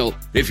turn signal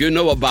if you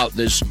know about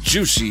this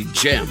juicy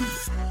gem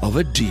of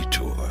a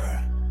detour.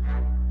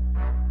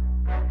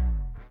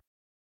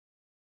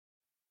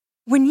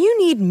 When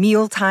you need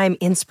mealtime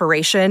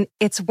inspiration,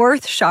 it's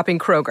worth shopping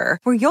Kroger,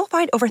 where you'll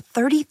find over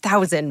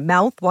 30,000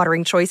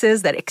 mouth-watering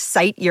choices that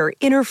excite your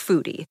inner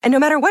foodie. And no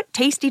matter what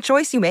tasty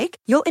choice you make,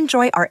 you'll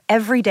enjoy our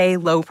everyday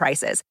low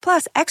prices,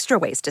 plus extra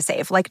ways to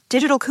save, like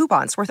digital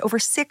coupons worth over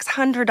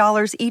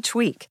 $600 each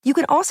week. You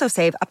can also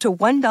save up to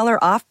 $1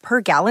 off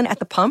per gallon at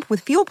the pump with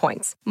fuel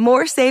points.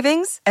 More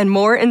savings and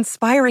more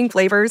inspiring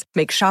flavors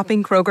make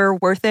shopping Kroger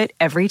worth it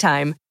every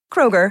time.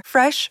 Kroger,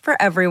 fresh for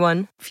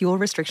everyone. Fuel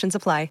restrictions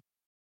apply.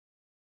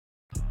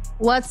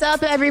 What's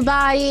up,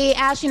 everybody?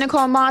 Ashley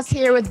Nicole Moss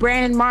here with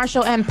Brandon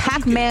Marshall and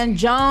Pac-Man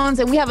Jones.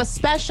 And we have a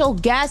special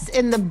guest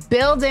in the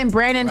building.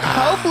 Brandon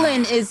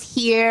Copeland is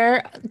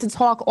here to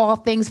talk all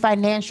things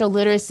financial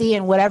literacy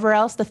and whatever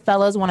else the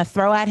fellas want to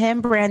throw at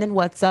him. Brandon,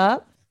 what's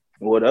up?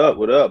 What up?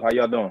 What up? How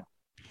y'all doing?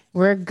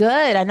 We're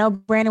good. I know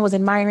Brandon was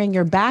admiring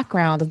your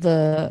background.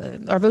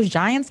 Are those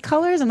Giants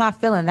colors? I'm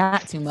not feeling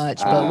that too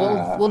much,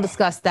 but we'll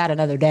discuss that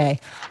another day.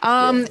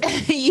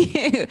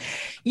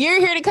 You're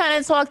here to kind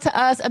of talk to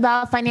us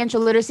about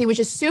financial literacy,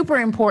 which is super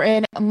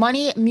important.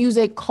 Money,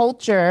 Music,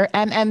 Culture,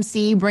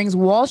 MMC, brings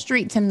Wall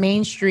Street to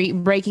Main Street,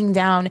 breaking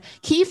down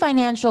key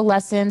financial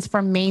lessons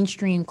from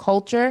mainstream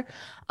culture.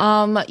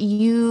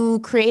 You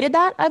created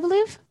that, I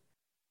believe?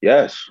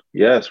 Yes.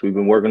 We've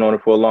been working on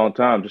it for a long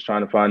time, just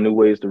trying to find new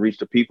ways to reach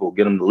the people,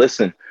 get them to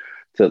listen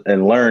to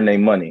and learn their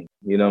money.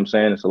 You know what I'm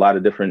saying? It's a lot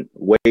of different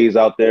ways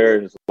out there.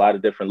 There's a lot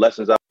of different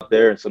lessons out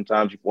there. And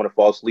sometimes you want to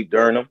fall asleep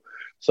during them.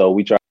 So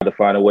we try to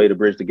find a way to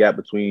bridge the gap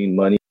between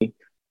money,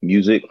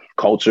 music,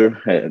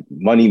 culture, and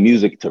money,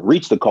 music to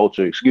reach the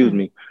culture, excuse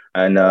me.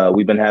 And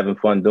we've been having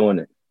fun doing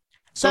it.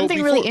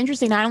 Something really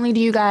interesting. Not only do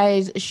you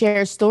guys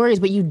share stories,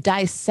 but you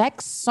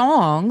dissect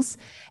songs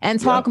and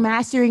talk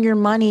mastering your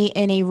money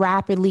in a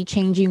rapidly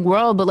changing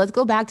world. But let's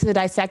go back to the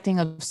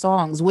dissecting of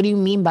songs. What do you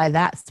mean by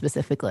that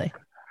specifically?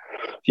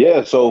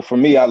 Yeah. So for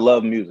me, I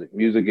love music.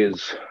 Music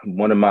is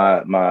one of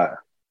my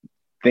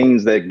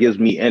things that gives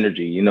me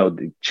energy, you know,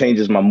 it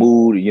changes my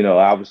mood, you know,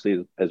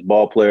 obviously as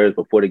ball players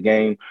before the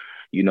game.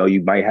 You know,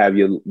 you might have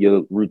your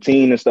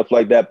routine and stuff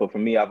like that. But for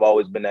me, I've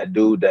always been that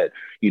dude that,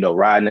 you know,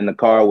 riding in the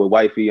car with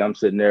wifey, I'm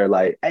sitting there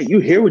like, hey, you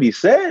hear what he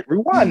said?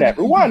 Rewind that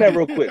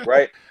real quick.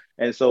 Right.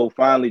 And so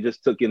finally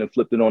just took it and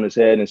flipped it on his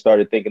head and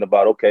started thinking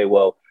about, OK,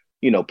 well,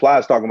 you know,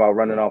 Ply's talking about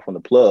running off on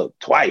the plug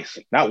twice,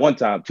 not one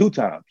time, 2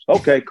 times.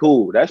 OK,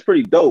 cool. That's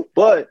pretty dope.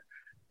 But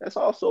that's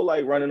also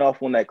like running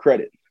off on that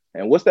credit.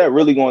 And what's that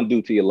really going to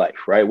do to your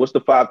life, right? What's the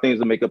 5 things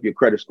that make up your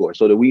credit score?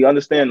 So that we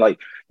understand, like,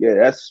 yeah,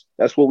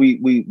 that's what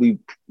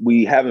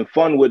we having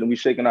fun with and we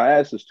shaking our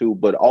asses to.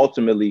 But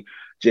ultimately,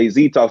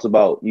 Jay-Z talks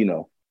about, you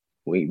know,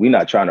 we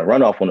not trying to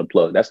run off on the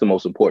plug. That's the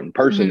most important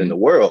person in the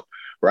world,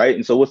 right?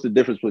 And so what's the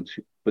difference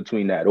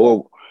between that?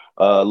 Or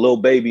Lil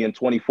Baby in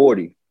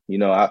 2040? You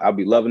know, I'll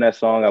be loving that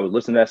song. I was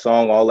listening to that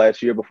song all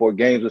last year before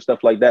games and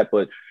stuff like that.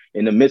 But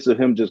in the midst of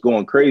him just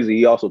going crazy,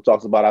 he also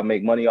talks about I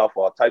make money off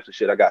all types of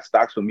shit. I got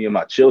stocks for me and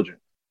my children.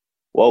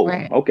 Whoa,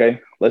 okay,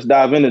 let's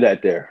dive into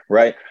that there,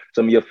 right?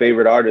 Some of your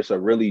favorite artists are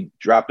really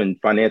dropping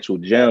financial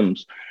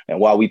gems. And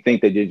while we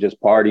think that they're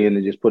just partying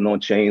and just putting on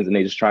chains and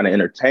they're just trying to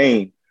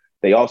entertain,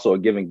 they also are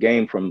giving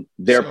game from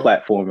their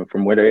platform and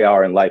from where they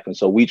are in life. And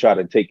so we try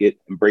to take it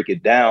and break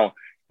it down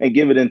and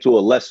give it into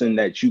a lesson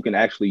that you can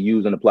actually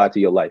use and apply to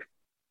your life.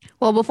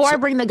 Well, before I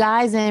bring the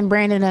guys in,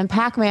 Brandon and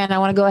Pac-Man, I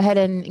want to go ahead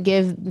and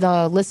give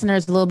the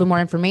listeners a little bit more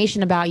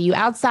information about you.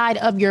 Outside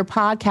of your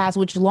podcast,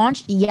 which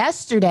launched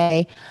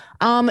yesterday,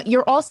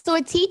 you're also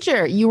a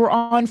teacher. You were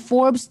on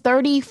Forbes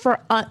 30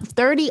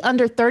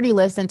 under 30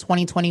 list in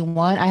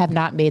 2021. I have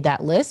not made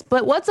that list,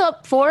 but what's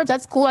up, Forbes?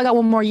 That's cool. I got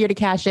one more year to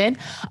cash in.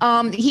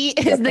 He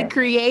is the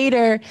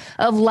creator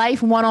of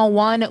Life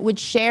 101, which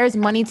shares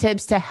money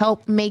tips to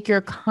help make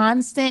your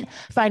constant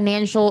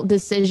financial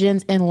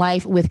decisions in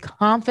life with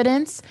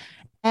confidence.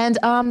 And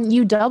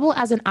you double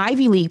as an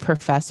Ivy League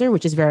professor,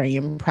 which is very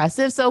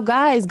impressive. So,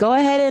 guys, go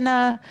ahead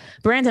and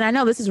Brandon, I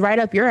know this is right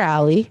up your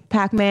alley.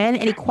 Pac-Man,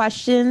 any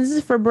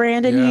questions for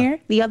Brandon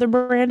here? The other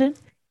Brandon?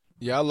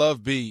 Yeah, I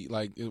love B.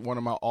 Like, one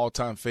of my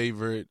all-time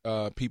favorite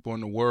people in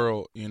the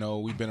world. You know,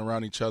 we've been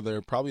around each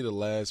other probably the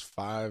last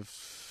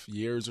 5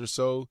 years or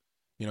so.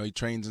 You know, he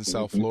trains in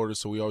South Florida,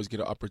 so we always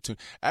get an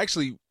opportunity.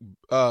 Actually,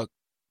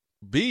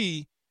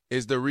 B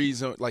is the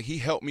reason, like, he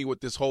helped me with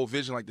this whole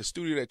vision. Like, the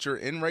studio that you're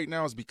in right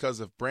now is because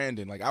of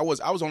Brandon. Like, I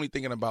was only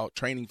thinking about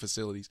training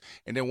facilities.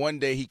 And then one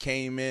day he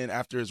came in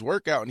after his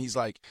workout and he's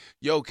like,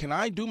 yo, can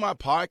I do my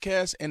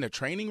podcast in the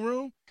training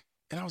room?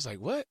 And I was like,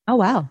 what? Oh,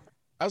 wow.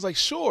 I was like,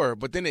 sure.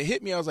 But then it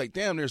hit me. I was like,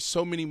 damn, there's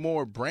so many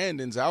more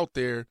Brandons out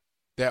there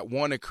that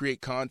want to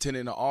create content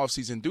in the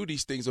offseason, do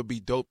these things. Will be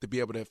dope to be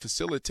able to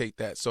facilitate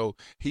that. So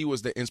he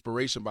was the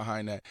inspiration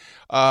behind that.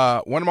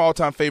 One of my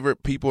all-time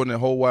favorite people in the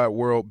whole wide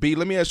world. B,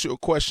 let me ask you a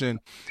question.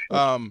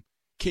 Can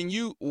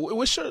you,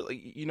 what's your,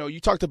 you know,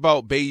 you talked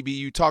about Baby,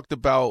 you talked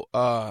about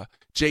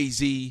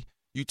Jay-Z,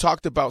 you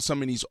talked about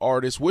some of these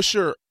artists. What's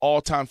your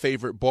all-time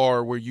favorite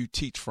bar where you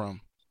teach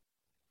from?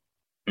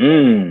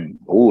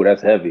 Oh,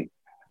 that's heavy.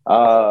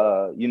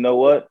 You know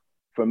what?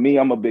 For me,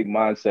 I'm a big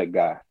mindset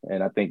guy,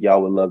 and I think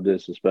y'all would love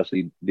this,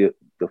 especially the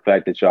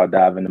fact that y'all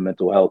dive into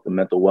mental health and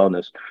mental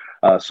wellness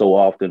so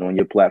often on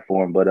your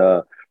platform.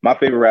 But my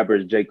favorite rapper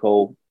is J.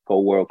 Cole,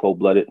 Cold World, Cold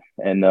Blooded.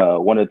 And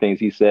one of the things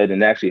he said,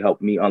 and actually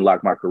helped me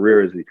unlock my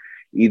career, is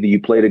either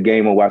you play the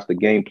game or watch the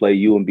game play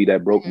you and be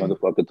that broke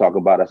motherfucker talk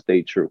about I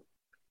stayed true.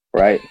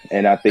 Right.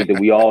 And I think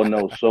that we all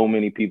know so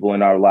many people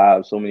in our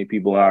lives, so many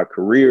people in our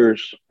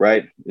careers,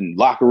 right, in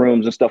locker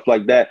rooms and stuff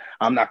like that.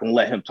 I'm not going to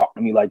let him talk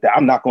to me like that.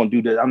 I'm not going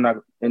to do that. I'm not.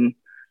 And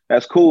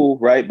that's cool,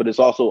 right? But it's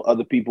also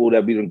other people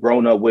that we've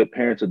grown up with,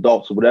 parents,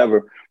 adults, or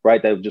whatever,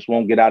 right? That just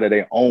won't get out of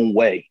their own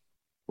way,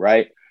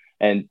 right?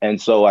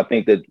 And so I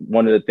think that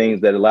one of the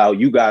things that allow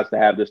you guys to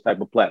have this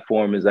type of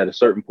platform is at a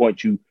certain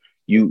point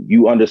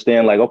you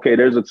understand, like, okay,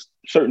 there's a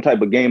certain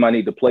type of game I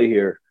need to play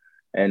here,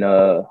 and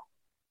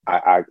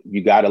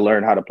you got to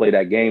learn how to play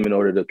that game in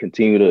order to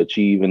continue to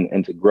achieve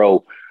and to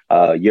grow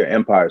your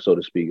empire, so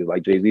to speak.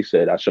 Like Jay-Z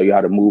said, I show you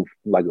how to move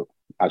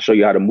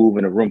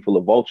in a room full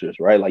of vultures,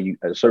 right? Like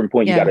at a certain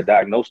point, you got to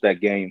diagnose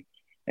that game,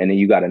 and then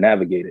you got to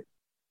navigate it.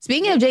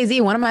 Speaking of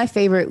Jay-Z, one of my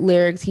favorite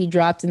lyrics he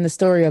dropped in the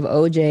story of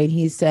OJ,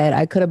 he said,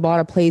 I could have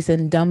bought a place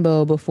in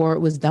Dumbo before it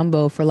was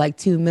Dumbo for like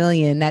 $2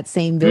 million. That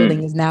same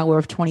building is now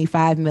worth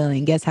 $25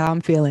 million. Guess how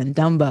I'm feeling?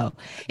 Dumbo.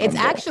 It's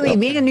actually,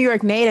 being a New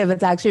York native,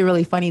 it's actually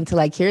really funny to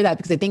like hear that,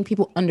 because I think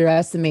people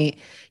underestimate,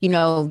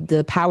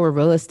 the power of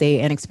real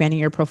estate and expanding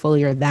your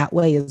portfolio that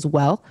way as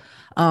well.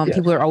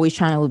 People are always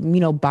trying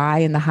to, buy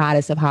in the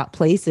hottest of hot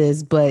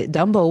places, but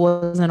Dumbo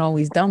wasn't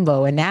always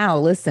Dumbo. And now,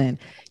 listen,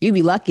 you'd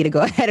be lucky to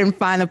go ahead and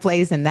find a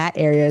place in that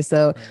area.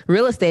 So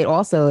real estate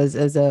also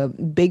is a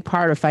big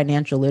part of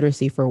financial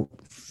literacy for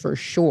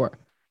sure.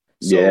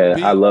 So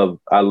I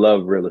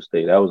love real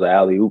estate. That was an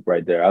alley-oop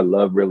right there. I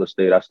love real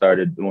estate. I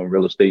started doing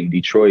real estate in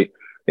Detroit.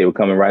 They were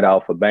coming right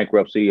out for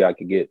bankruptcy. I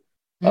could get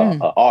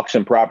an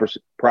auction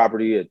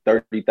property at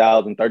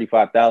 $30,000,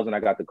 $35,000. I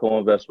got to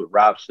co-invest with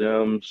Rob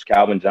Sims,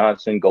 Calvin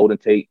Johnson, Golden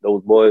Tate,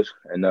 those boys.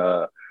 And,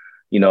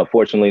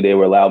 fortunately, they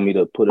were allowing me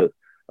to put a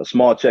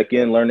small check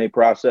in, learn their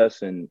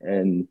process,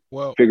 and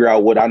figure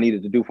out what I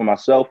needed to do for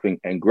myself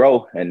and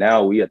grow. And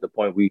now we at the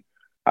point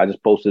I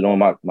just posted on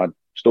my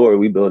story,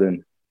 we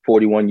building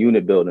 41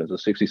 unit buildings, a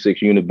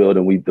 66 unit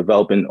building. We've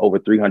developing over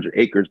 300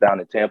 acres down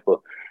in Tampa.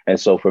 And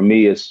so for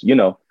me, it's,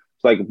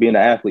 it's like being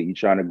an athlete. You're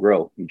trying to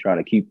grow. You're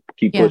trying to keep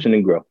pushing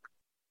and grow.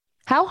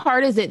 How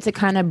hard is it to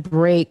kind of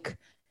break,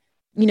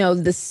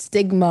 the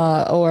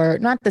stigma, or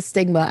not the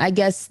stigma, I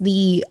guess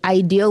the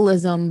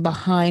idealism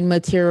behind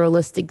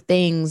materialistic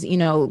things?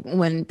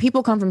 When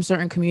people come from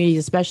certain communities,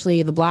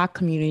 especially the Black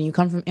community, you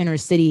come from inner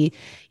cities,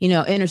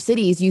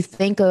 you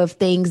think of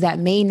things that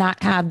may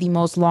not have the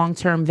most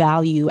long-term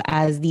value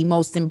as the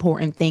most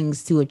important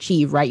things to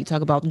achieve, right? You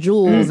talk about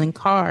jewels and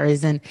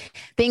cars and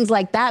things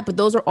like that, but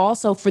those are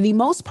also, for the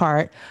most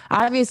part,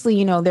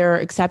 obviously, there are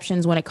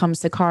exceptions when it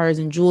comes to cars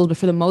and jewels, but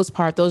for the most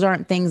part, those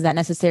aren't things that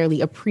necessarily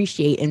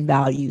appreciate in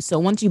value. So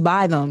once you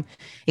buy them,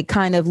 it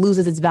kind of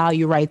loses its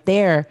value right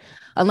there,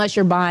 unless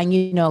you're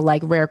buying,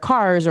 like rare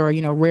cars or,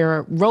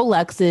 rare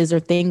Rolexes or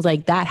things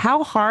like that.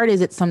 How hard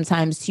is it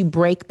sometimes to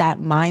break that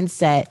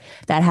mindset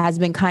that has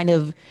been kind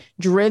of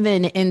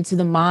driven into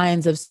the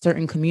minds of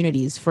certain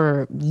communities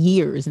for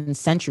years and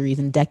centuries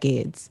and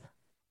decades?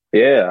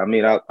 Yeah, I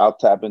mean, I'll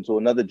tap into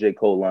another J.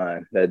 Cole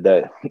line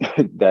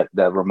that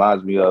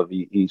reminds me of.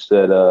 He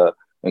said,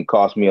 and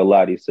cost me a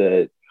lot. He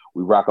said,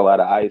 we rock a lot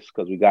of ice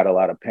because we got a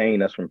lot of pain.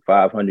 That's from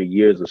 500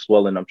 years of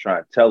swelling. I'm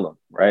trying to tell them,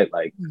 right?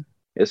 Like,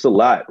 it's a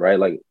lot, right?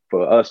 Like,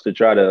 for us to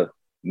try to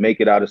make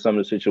it out of some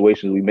of the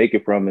situations we make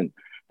it from.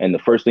 And the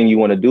first thing you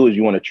want to do is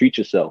you want to treat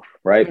yourself,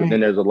 right? But then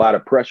there's a lot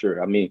of pressure.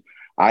 I mean,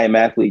 I Am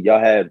Athlete, y'all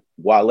had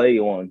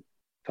Wale on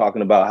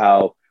talking about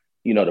how,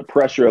 the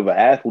pressure of an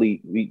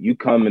athlete, you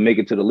come and make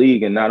it to the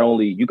league, and not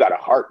only you got a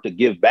heart to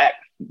give back.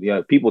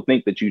 People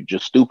think that you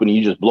just stupid and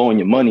you just blowing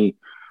your money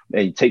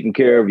and you're taking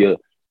care of your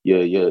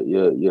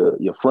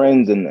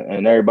friends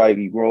and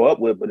everybody you grow up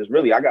with, but it's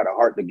really, I got a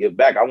heart to give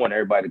back. I want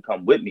everybody to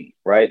come with me,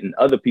 right? And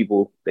other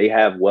people, they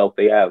have wealth,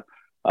 they have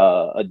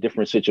a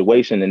different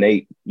situation, and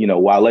they,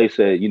 Wale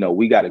said,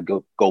 we got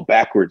to go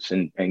backwards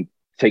and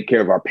take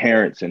care of our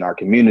parents and our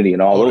community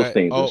and all those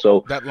things. And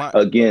so that line,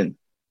 again,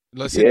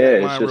 let's hit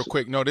that line real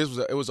quick. No,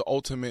 it was an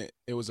ultimate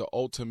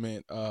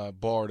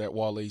bar that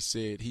Wale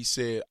said. He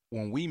said,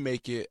 when we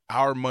make it,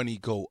 our money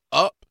go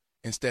up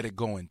instead of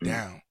going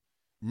down.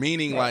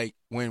 Meaning, like,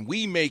 when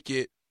we make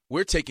it,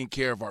 we're taking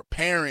care of our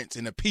parents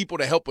and the people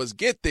that help us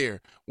get there,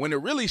 when it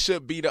really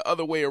should be the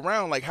other way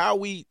around. Like, how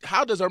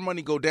does our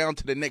money go down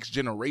to the next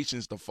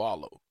generations to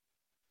follow?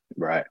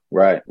 Right.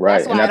 That's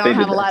why I don't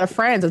have a lot of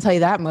friends, I'll tell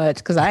you that much,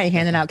 because I ain't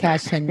handing out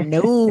cash to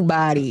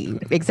nobody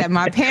except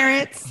my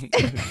parents.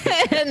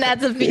 And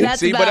that's about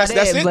it.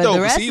 But the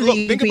rest of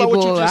these think people, about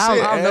what you just said,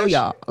 I don't know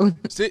y'all.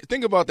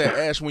 Think about that,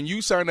 Ash. When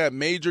you sign that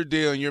major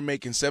deal and you're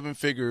making 7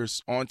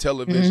 figures on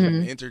television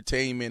and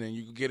entertainment, and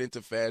you can get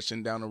into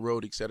fashion down the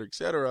road, et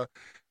cetera,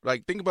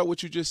 like, think about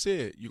what you just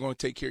said. You're going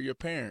to take care of your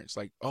parents.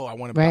 Like, oh, I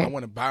want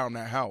to buy on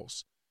that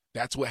house.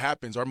 That's what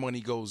happens. Our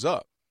money goes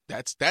up.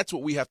 That's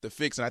what we have to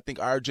fix. And I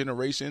think our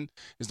generation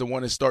is the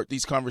one to start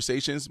these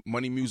conversations.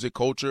 Money, music,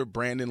 culture,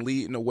 Brandon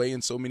leading the way,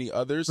 and so many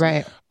others.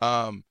 Right.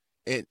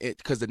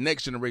 Because the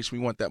next generation,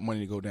 we want that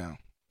money to go down.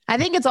 I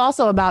think it's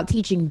also about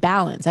teaching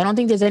balance. I don't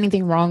think there's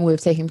anything wrong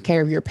with taking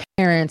care of your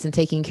parents and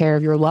taking care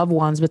of your loved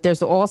ones, but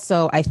there's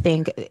also, I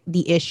think,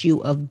 the issue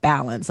of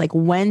balance. Like,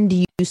 when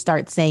do you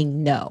start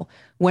saying no?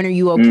 When are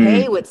you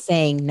okay with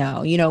saying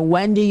no?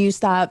 When do you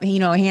stop,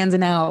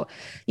 handing out,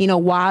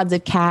 wads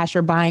of cash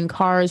or buying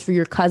cars for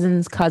your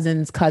cousin's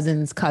cousin?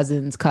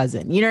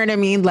 You know what I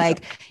mean?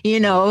 Like,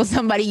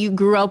 somebody you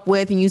grew up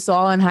with and you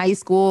saw in high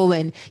school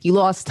and you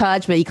lost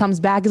touch, but he comes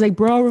back. He's like,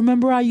 bro,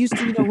 remember I used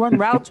to, run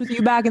routes with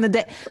you back in the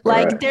day.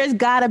 Like, there's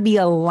gotta be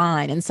a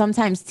line. And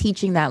sometimes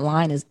teaching that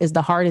line is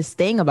the hardest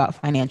thing about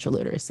financial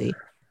literacy.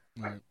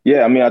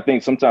 Yeah. I mean, I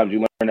think sometimes you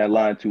learn that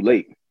line too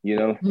late.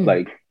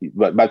 Like,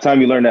 but by the time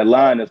you learn that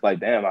line, it's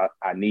like, damn,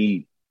 I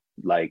need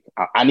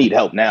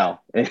help now,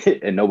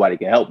 and nobody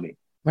can help me.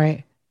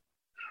 Right.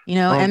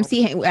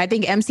 I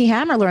think MC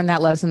Hammer learned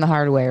that lesson the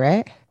hard way,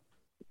 right?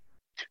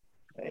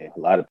 A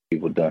lot of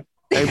people done.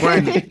 Hey,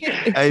 Brandon.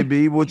 Hey,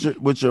 B, with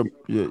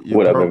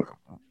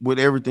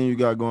everything you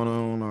got going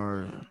on,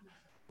 or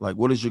like,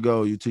 what is your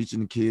goal? You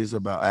teaching the kids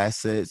about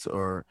assets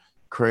or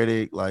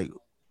credit? Like,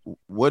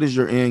 what is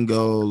your end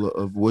goal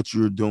of what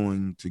you're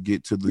doing to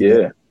get to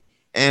the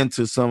and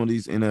to some of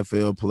these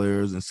NFL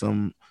players and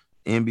some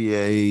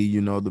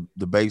NBA,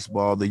 the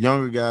baseball, the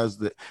younger guys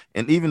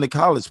and even the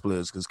college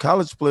players, because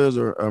college players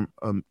are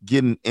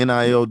getting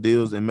NIL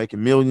deals and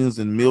making millions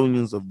and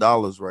millions of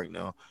dollars right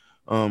now.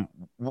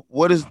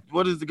 What is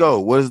the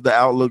goal? What is the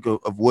outlook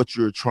of what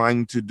you're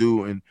trying to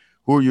do and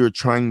who you're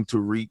trying to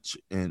reach,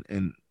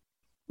 and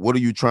what are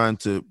you trying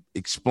to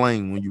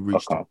explain when you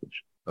reach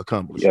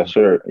accomplish? Yes,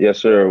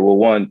 sir. Well,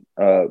 one,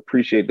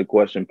 appreciate the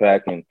question,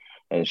 Pac,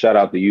 and shout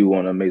out to you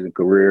on an amazing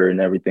career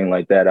and everything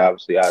like that.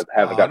 Obviously, I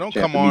haven't got the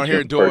chance to meet you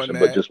in person,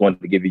 but just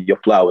wanted to give you your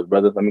flowers,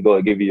 brother. Let me go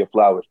and give you your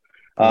flowers.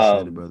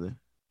 Appreciate it, brother.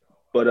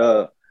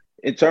 But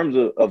in terms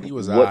of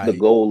what the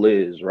goal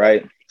is,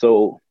 right?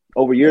 So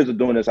over years of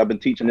doing this, I've been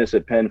teaching this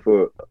at Penn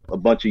for a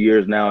bunch of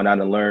years now, and I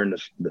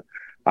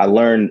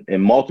learned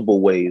in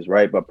multiple ways,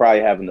 right? But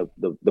probably having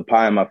the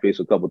pie in my face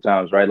a couple of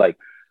times, right? Like,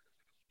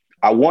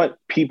 I want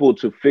people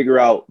to figure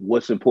out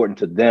what's important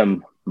to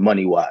them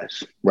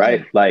money-wise,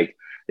 right? Like,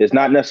 it's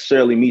not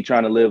necessarily me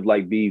trying to live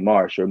like B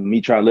Marsh or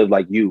me trying to live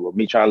like you or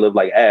me trying to live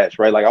like Ash,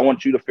 right? Like, I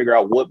want you to figure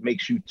out what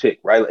makes you tick,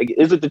 right? Like,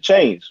 is it the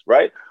chains,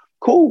 right?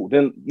 Cool.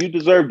 Then you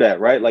deserve that,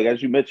 right? Like,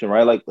 as you mentioned,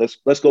 right? Like,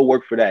 let's go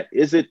work for that.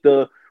 Is it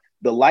the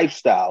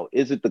lifestyle?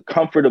 Is it the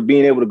comfort of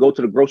being able to go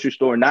to the grocery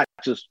store and not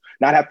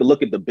have to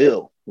look at the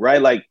bill,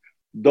 right? Like,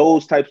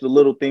 those types of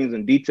little things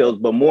and details.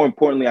 But more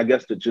importantly, I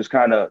guess, to just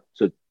kind of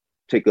to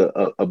take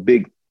a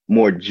big,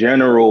 more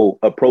general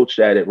approach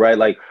at it, right?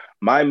 Like,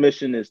 my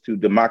mission is to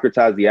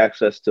democratize the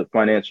access to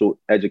financial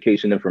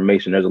education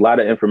information. There's a lot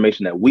of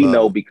information that we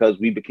know because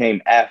we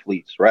became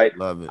athletes, right?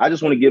 Love it. I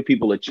just want to give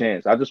people a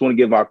chance. I just want to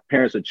give our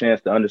parents a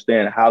chance to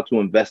understand how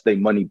to invest their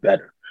money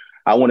better.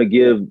 I want to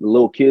give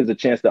little kids a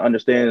chance to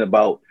understand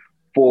about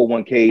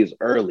 401ks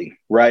early,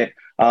 right?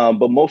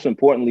 But most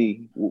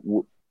importantly,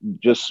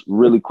 just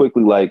really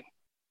quickly, like,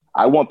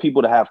 I want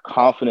people to have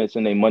confidence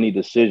in their money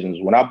decisions.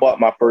 When I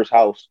bought my first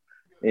house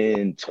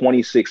in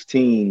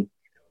 2016,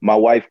 my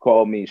wife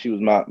called me. She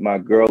was my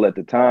girl at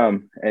the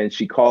time. And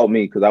she called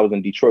me because I was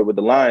in Detroit with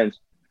the Lions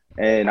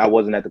and I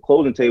wasn't at the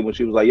closing table.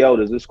 She was like, yo,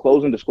 does this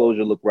closing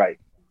disclosure look right?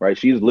 Right.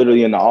 She's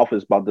literally in the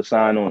office about to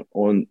sign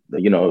on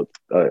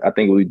I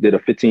think we did a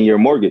 15-year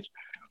mortgage.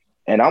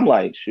 And I'm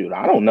like, shoot,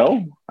 I don't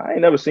know. I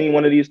ain't never seen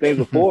one of these things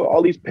before.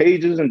 All these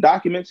pages and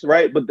documents.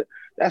 Right. But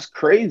that's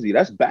crazy.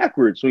 That's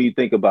backwards when you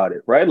think about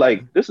it. Right.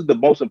 Like, this is the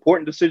most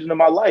important decision of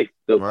my life.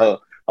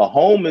 A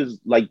home is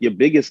like your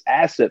biggest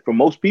asset for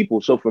most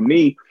people. So for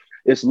me,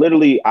 it's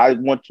literally, I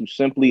want to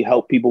simply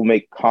help people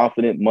make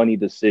confident money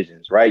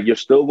decisions, right? You're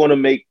still going to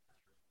make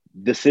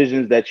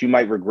decisions that you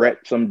might regret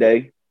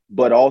someday,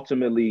 but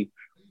ultimately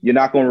you're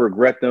not going to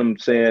regret them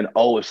saying,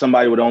 oh, if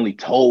somebody would only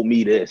told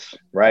me this,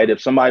 right? If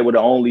somebody would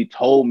have only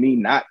told me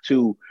not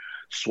to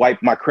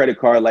swipe my credit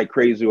card like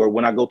crazy, or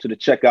when I go to the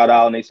checkout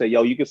aisle and they say,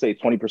 yo, you can save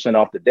 20%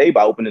 off the day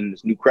by opening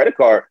this new credit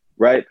card,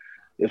 right?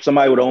 If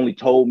somebody would have only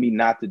told me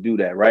not to do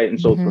that, right?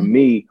 And so for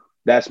me,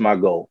 that's my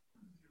goal.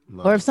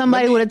 Or if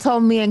somebody would have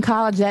told me in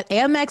college that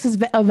Amex is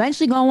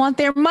eventually going to want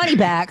their money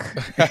back.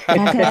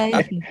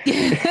 Okay.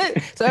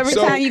 So every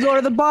time you go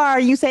to the bar,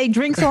 you say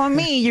drinks on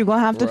me, you're going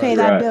to have to pay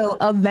that bill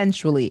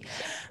eventually.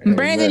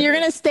 Brandon, you're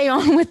going to stay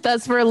on with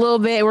us for a little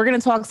bit. We're going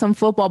to talk some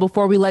football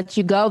before we let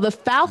you go. The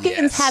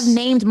Falcons have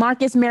named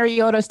Marcus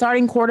Mariota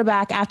starting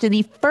quarterback after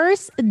the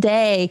first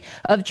day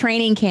of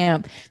training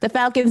camp. The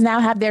Falcons now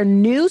have their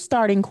new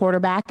starting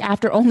quarterback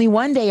after only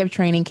one day of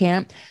training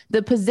camp.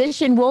 The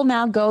position will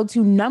now go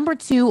to number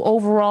 2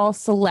 overall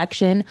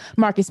selection,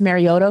 Marcus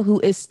Mariota,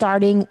 who is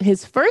starting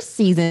his first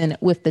season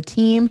with the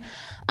team.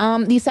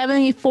 The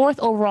 74th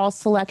overall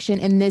selection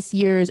in this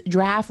year's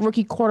draft,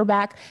 rookie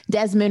quarterback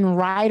Desmond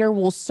Ridder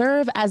will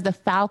serve as the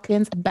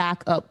Falcons'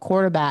 backup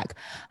quarterback.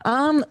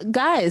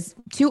 Guys,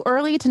 too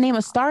early to name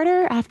a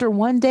starter after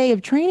one day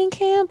of training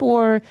camp,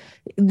 or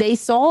they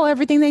saw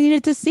everything they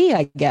needed to see,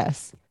 I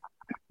guess?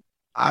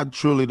 I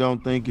truly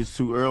don't think it's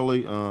too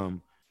early.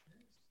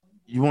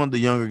 You want the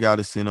younger guy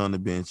to sit on the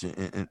bench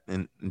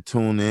and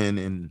tune in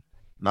and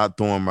not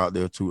throw him out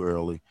there too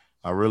early.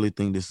 I really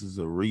think this is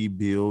a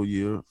rebuild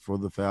year for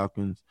the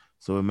Falcons.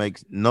 So it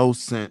makes no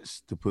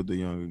sense to put the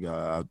younger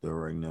guy out there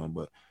right now.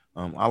 But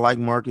I like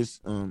Marcus.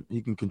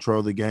 He can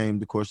control the game.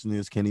 The question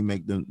is, can he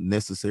make the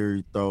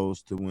necessary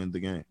throws to win the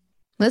game?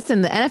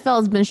 Listen, the NFL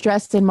has been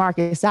stressing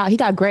Marcus out. He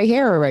got gray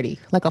hair already,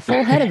 like a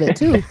full head of it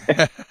too.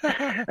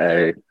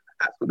 Hey,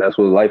 that's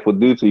what life will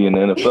do to you in the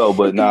NFL.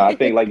 But nah, I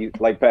think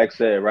like Pac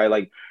said, right?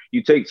 Like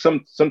you take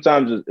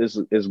sometimes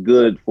it's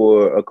good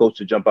for a coach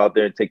to jump out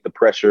there and take the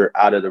pressure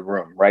out of the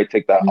room, right?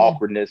 Take that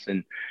awkwardness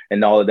and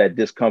all of that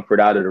discomfort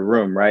out of the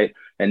room, right?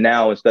 And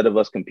now instead of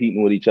us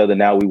competing with each other,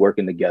 now we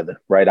working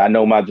together, right? I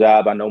know my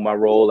job, I know my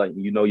role, like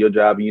you know your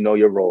job, and you know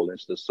your role.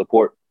 It's to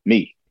support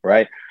me,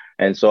 right?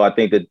 And so I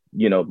think that,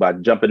 by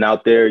jumping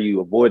out there, you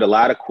avoid a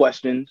lot of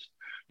questions.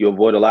 You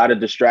avoid a lot of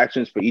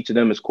distractions for each of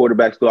them as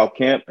quarterbacks throughout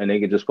camp, and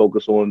they can just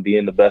focus on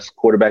being the best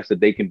quarterbacks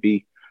that they can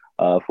be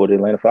for the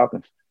Atlanta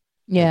Falcons.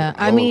 Yeah,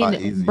 I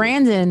mean,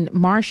 Brandon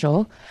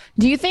Marshall,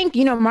 do you think,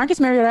 Marcus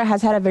Mariota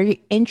has had a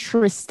very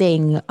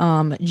interesting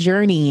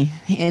journey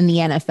in the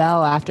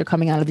NFL after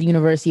coming out of the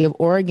University of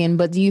Oregon,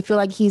 but do you feel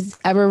like he's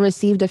ever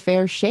received a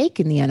fair shake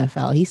in the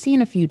NFL? He's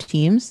seen a few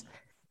teams.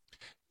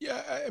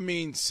 Yeah, I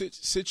mean,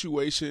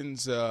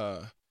 situations,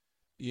 doesn't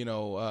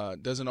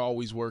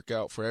always work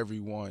out for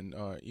everyone.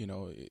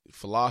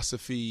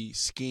 Philosophy,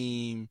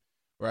 scheme,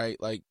 right?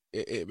 Like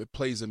it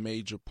plays a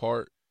major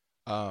part.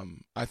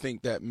 I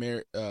think that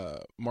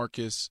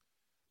Marcus,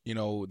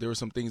 there were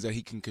some things that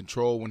he can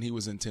control when he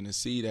was in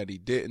Tennessee that he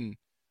didn't.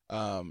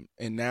 And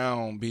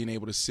now being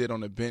able to sit on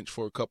the bench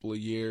for a couple of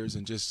years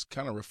and just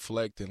kind of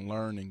reflect and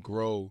learn and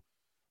grow,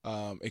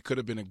 it could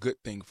have been a good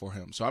thing for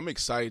him. So I'm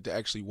excited to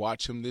actually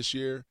watch him this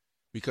year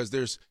because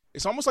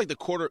it's almost like the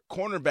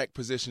cornerback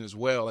position as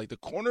well. Like the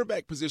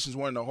cornerback position is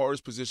one of the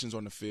hardest positions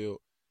on the field.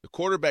 The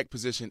quarterback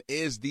position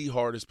is the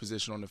hardest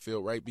position on the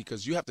field, right?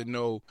 Because you have to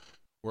know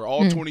where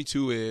all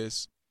 22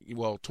 is,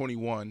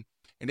 21.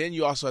 And then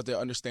you also have to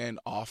understand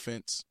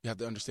offense. You have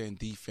to understand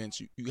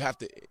defense. You have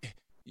to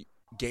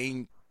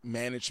game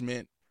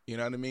management. You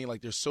know what I mean?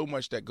 Like there's so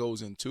much that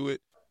goes into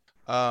it.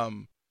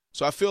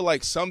 So I feel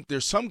like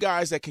there's some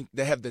guys that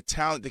have the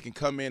talent that can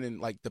come in and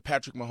like the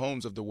Patrick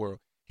Mahomes of the world.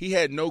 He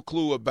had no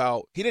clue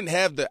he didn't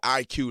have the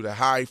IQ, the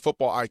high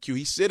football IQ.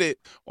 He sit it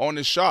on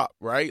the shop,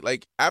 right?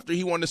 Like after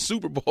he won the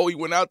Super Bowl, he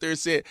went out there and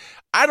said,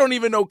 I don't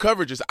even know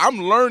coverages.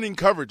 I'm learning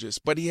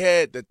coverages. But he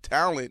had the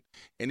talent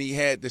and he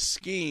had the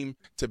scheme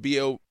to be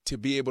able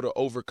to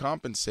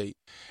overcompensate.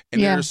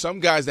 And there are some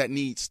guys that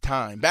needs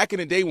time. Back in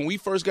the day when we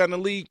first got in the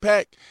league,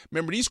 Pac,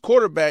 remember these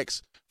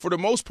quarterbacks, for the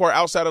most part,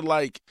 outside of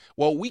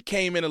we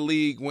came in a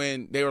league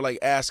when they were like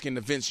asking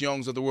the Vince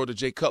Youngs of the world, the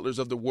Jay Cutlers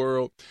of the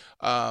world,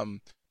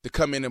 to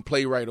come in and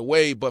play right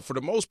away. But for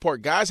the most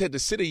part, guys had to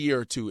sit a year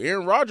or two.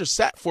 Aaron Rodgers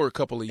sat for a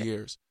couple of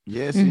years.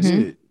 Yes, he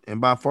did.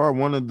 And by far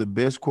one of the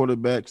best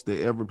quarterbacks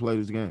that ever played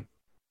this game.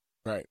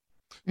 Right.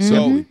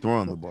 So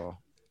throwing the ball.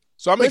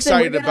 So I'm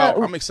excited.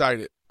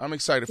 I'm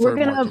excited for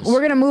Marcus.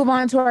 We're gonna move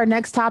on to our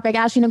next topic.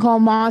 Ashley Nicole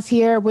Moss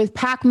here with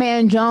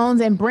Pac-Man Jones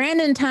and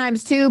Brandon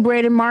 ×2,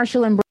 Brandon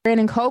Marshall and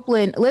Brandon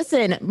Copeland.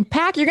 Listen,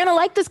 Pac, you're gonna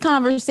like this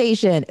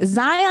conversation.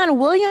 Zion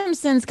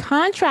Williamson's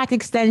contract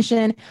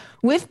extension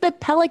with the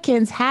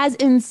Pelicans has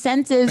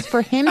incentives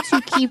for him to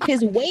keep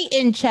his weight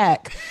in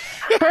check.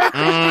 Per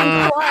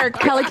Christian Clark,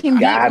 Pelican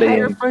beat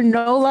writer for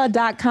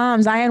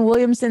NOLA.com, Zion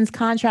Williamson's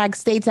contract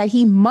states that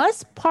he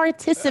must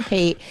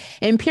participate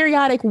in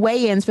periodic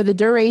weigh-ins for the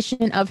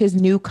duration of his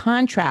new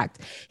contract.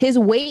 His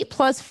weight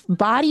plus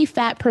body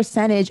fat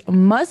percentage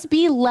must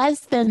be less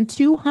than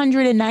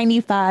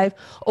 295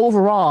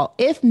 overall.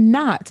 If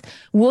not,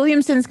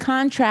 Williamson's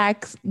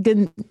contract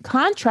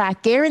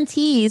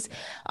guarantees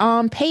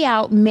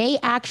payout may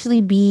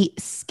actually be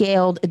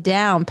scaled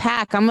down.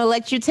 Pac, I'm gonna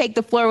let you take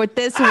the floor with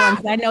this one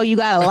because I know you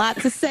got a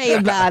lot to say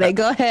about it.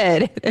 Go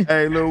ahead.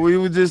 Hey, look, we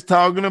were just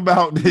talking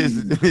about this.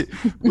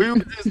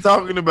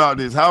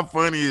 How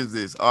funny is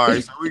this? All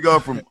right, so we go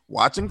from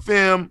watching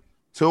film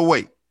to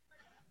weight.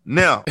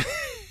 Now,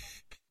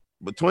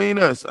 between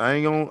us, I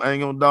ain't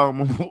gonna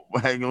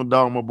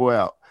dog my boy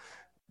out,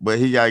 but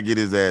he gotta get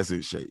his ass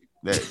in shape.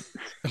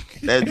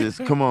 That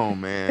just come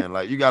on, man.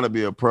 Like you gotta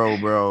be a pro,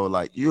 bro.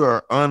 Like you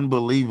are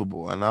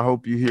unbelievable. And I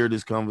hope you hear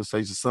this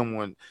conversation.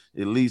 Someone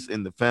at least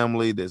in the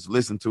family that's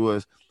listened to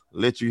us,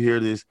 let you hear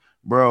this,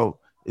 bro.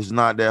 It's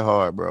not that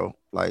hard, bro.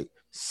 Like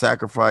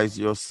sacrifice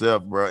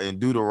yourself, bro, and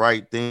do the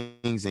right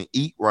things and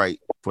eat right.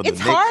 It's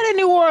hard in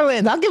New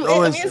Orleans. I'll give it.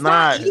 It's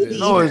not.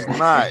 No, it's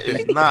not.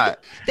 It's not.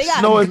 They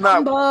got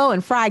gumbo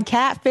and fried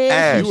catfish.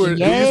 Ash, do you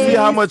see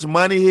how much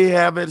money he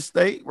have at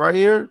stake right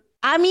here?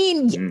 I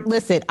mean,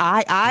 listen,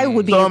 I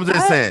would be. So I'm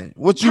just saying,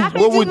 what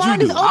would you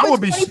do? I would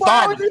be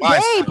starving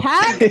myself.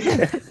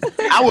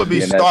 I would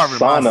be starving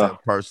myself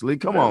personally.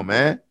 Come on,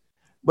 man.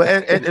 But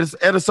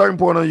at a certain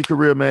point in your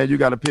career, man, you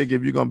got to pick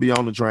if you're going to be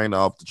on the train or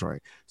off the train.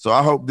 So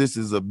I hope this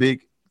is a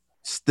big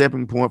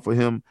stepping point for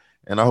him,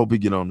 and I hope he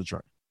get on the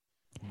train.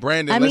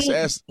 Brandon, let's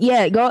ask.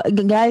 Yeah, go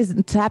guys,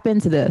 tap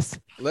into this.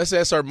 Let's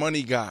ask our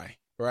money guy,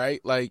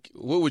 right? Like,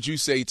 what would you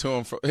say to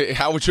him?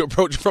 How would you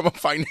approach it from a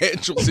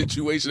financial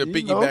situation to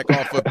piggyback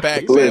off of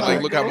Pac?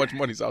 Like, look how much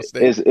money's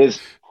outstanding.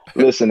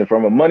 Listen,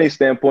 from a money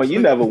standpoint, you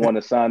never want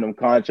to sign them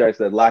contracts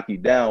that lock you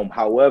down.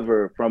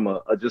 However, from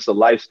just a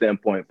life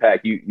standpoint,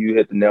 Pac, you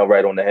hit the nail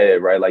right on the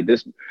head, right? Like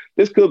this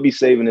could be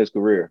saving his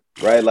career,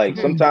 right? Like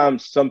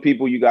sometimes some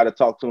people you got to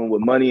talk to them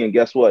with money, and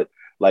guess what?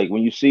 Like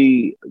when you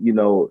see,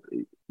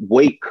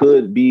 weight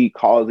could be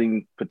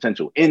causing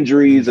potential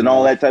injuries and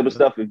all that type of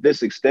stuff. If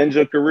this extends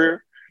your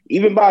career,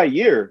 even by a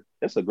year,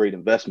 that's a great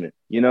investment.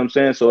 You know what I'm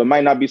saying? So it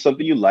might not be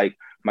something you like,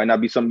 might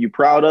not be something you're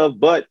proud of,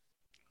 but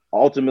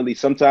ultimately,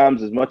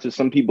 sometimes as much as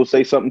some people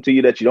say something to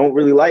you that you don't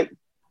really like,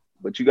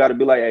 but you got to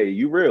be like, hey,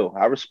 you real.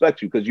 I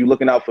respect you because you're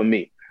looking out for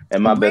me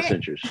and my best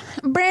interest.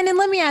 Brandon,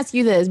 let me ask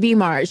you this, B.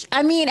 Marsh.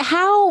 I mean,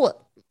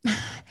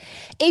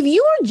 if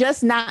you are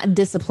just not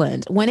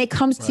disciplined when it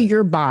comes to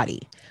your body,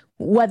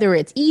 whether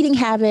it's eating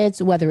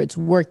habits, whether it's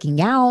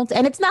working out,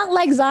 and it's not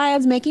like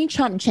Zion's making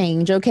chump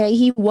change, okay?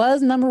 He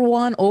was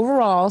 #1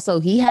 overall,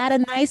 so he had a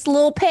nice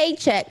little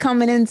paycheck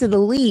coming into the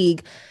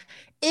league.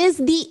 Is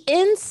the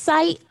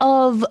incentive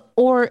of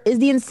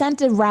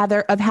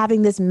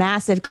having this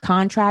massive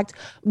contract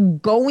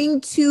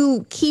going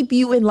to keep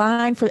you in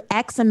line for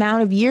X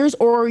amount of years,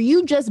 or are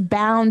you just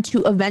bound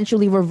to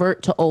eventually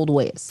revert to old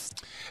ways?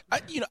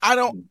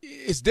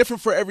 It's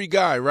different for every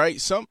guy,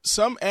 right?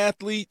 Some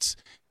athletes,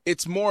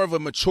 it's more of a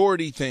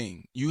maturity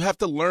thing. You have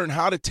to learn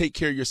how to take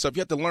care of yourself.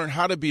 You have to learn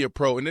how to be a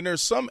pro. And then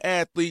there's some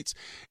athletes,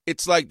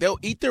 it's like they'll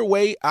eat their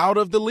way out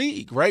of the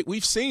league, right?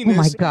 We've seen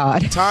this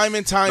time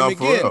and time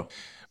again,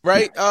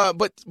 right?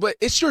 But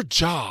it's your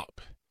job.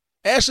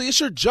 Ashley, it's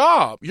your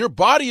job. Your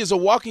body is a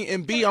walking,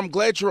 and B, I'm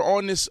glad you're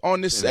on this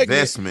segment.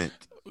 Investment.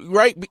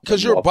 Right?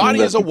 Because your body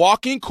is a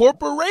walking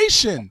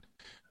corporation.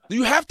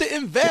 You have to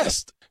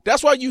invest.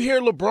 That's why you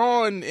hear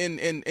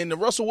LeBron and the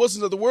Russell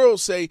Wilsons of the world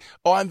say,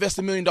 oh, I invest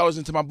 $1 million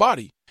into my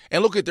body.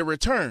 And look at the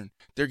return.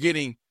 They're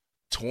getting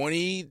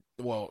 $40,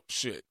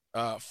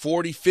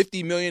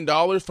 $50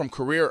 million from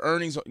career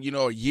earnings, a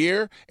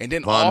year. And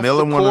then off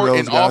the court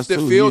and off the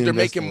field, they're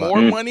making more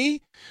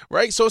money,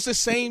 right? So it's the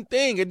same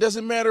thing. It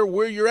doesn't matter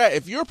where you're at.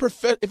 If you're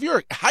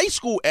a high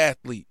school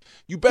athlete,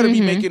 you better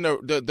be making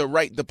the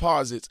right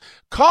deposits.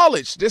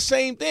 College, the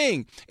same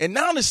thing. And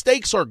now the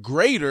stakes are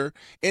greater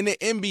in the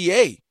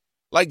NBA.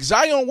 Like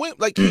Zion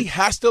he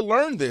has to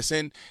learn this.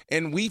 And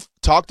we've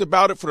talked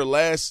about it for the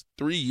last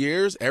 3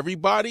 years,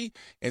 everybody.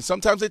 And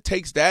sometimes it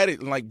takes that.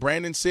 And like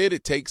Brandon said,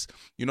 it takes,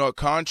 a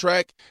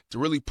contract to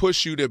really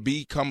push you to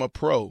become a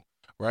pro,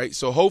 right?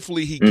 So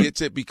hopefully he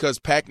gets it, because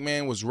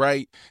Pac-Man was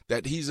right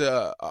that he's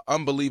a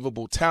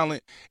unbelievable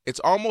talent. It's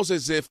almost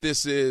as if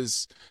this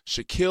is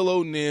Shaquille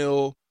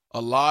O'Neal,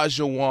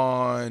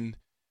 Olajuwon,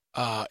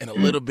 and a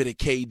little bit of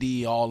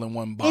KD all in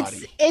one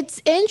body.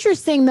 It's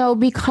interesting, though,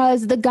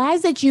 because the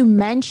guys that you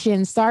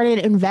mentioned started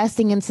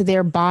investing into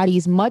their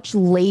bodies much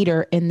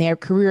later in their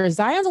career.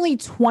 Zion's only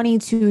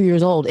 22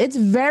 years old. It's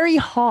very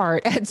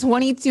hard at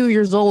 22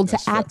 years old to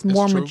act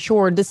more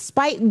mature,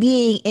 despite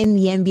being in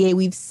the NBA.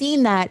 We've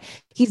seen that.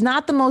 He's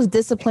not the most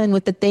disciplined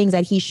with the things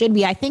that he should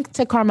be. I think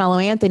to Carmelo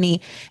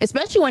Anthony,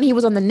 especially when he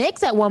was on the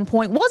Knicks at one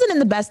point, wasn't in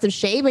the best of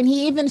shape. And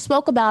he even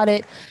spoke about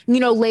it,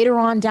 later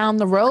on down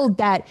the road,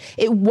 that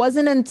it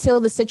wasn't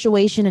until the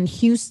situation in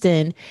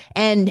Houston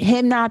and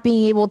him not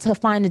being able to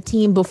find a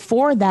team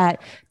before that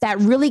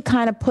really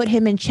kind of put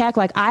him in check.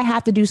 Like, I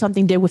have to do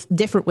something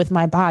different with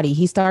my body.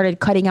 He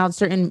started cutting out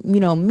certain,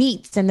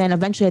 meats, and then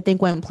eventually I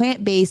think went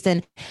plant-based,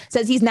 and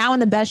says he's now in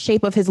the best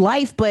shape of his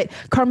life. But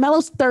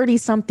Carmelo's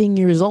 30-something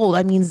years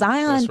old. I mean,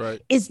 Zion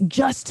is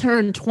just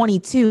turned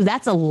 22.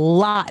 That's a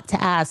lot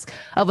to ask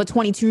of a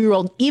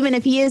 22-year-old, even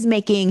if he is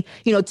making,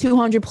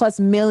 $200+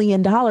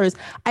 million.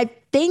 I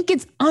think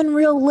it's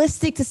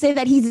unrealistic to say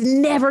that he's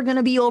never going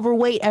to be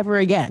overweight ever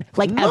again.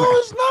 Ever.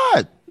 It's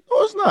not.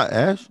 No, it's not,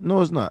 Ash.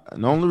 No, it's not.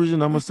 And the only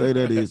reason I'm going to say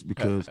that is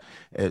because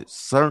at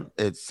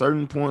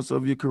certain points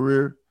of your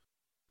career,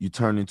 you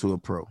turn into a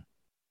pro.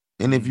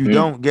 And if you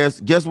don't,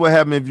 guess what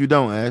happened if you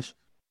don't, Ash?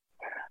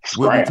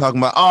 We'll be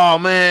talking about, oh,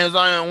 man,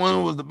 Zion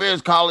Williamson was the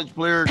best college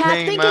player.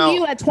 Pat, think of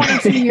you at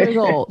 22 years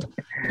old.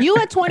 You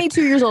at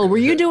 22 years old, were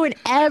you doing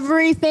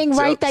everything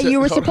right that you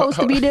were supposed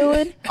to be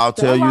doing? I'll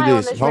tell you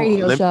this.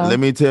 Let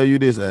me tell you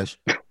this, Ash.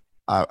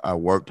 I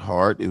worked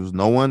hard. It was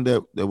no one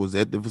that was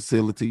at the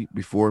facility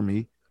before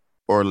me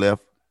or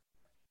left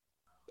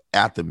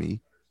after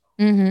me.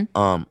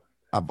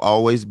 I've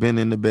always been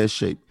in the best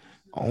shape.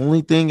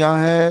 Only thing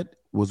I had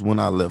was when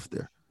I left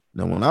there.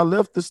 Now, when I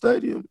left the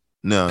stadium,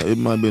 no, it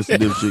might have been some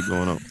different shit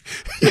going on.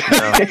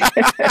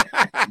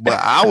 But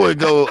I was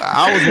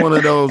one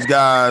of those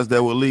guys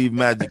that would leave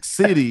Magic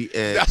City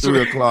at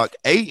 3:00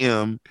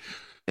 a.m.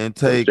 and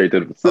take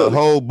a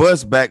whole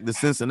bus back to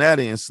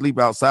Cincinnati and sleep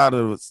outside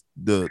of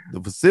the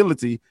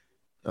facility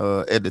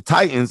at the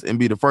Titans and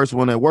be the first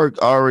one at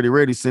work, already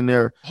ready, sitting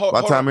there.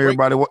 By the time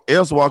everybody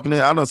else walking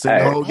in, I done seen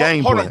the whole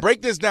game. Hold on,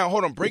 break this down.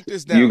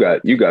 You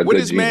got. What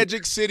is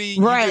Magic City?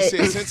 You just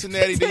said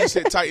Cincinnati, then you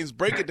said Titans.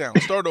 Break it down.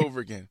 Start over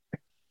again.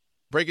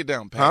 Break it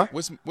down, Pat.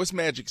 What's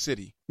Magic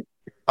City?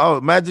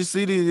 Magic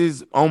City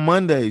is on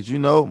Mondays.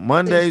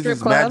 Mondays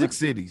is Magic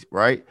City,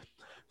 right?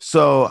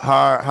 So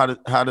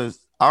how does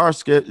our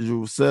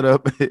schedule set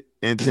up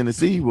in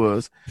Tennessee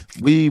was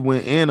we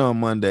went in on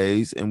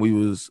Mondays and we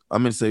was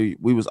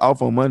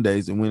off on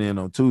Mondays and went in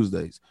on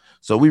Tuesdays.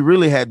 So we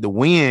really had to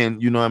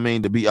win,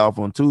 to be off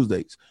on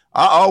Tuesdays.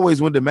 I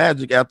always went to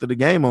Magic after the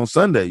game on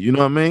Sunday. You know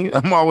what I mean?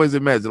 I'm always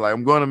at Magic. Like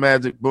I'm going to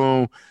Magic,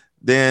 boom.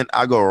 Then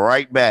I go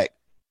right back.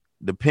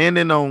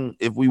 Depending on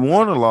if we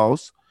won or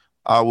lost,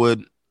 I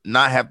would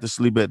not have to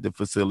sleep at the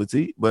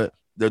facility. But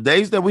the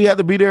days that we had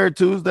to be there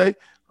Tuesday,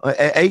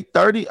 at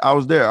 8:30, I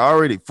was there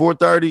already.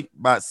 4:30,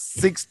 about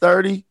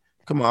 6:30.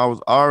 Come on, I was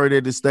already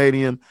at the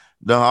stadium.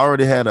 I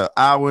already had an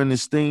hour in the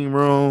steam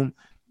room,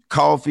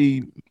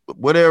 coffee,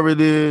 whatever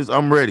it is.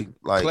 I'm ready.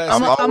 Like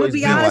I'm gonna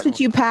be honest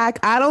with you, Pac.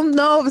 I don't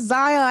know if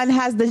Zion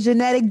has the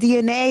genetic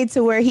DNA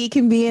to where he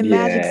can be in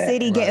Magic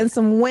City getting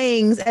some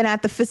wings and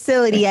at the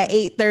facility at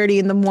 8:30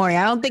 in the morning.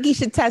 I don't think he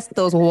should test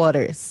those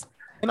waters.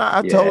 And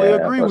I totally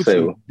agree with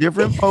you.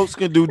 Different folks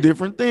can do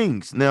different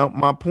things. Now,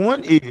 my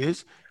point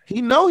is,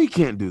 he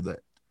can't do that.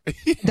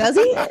 Does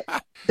he?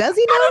 Does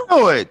he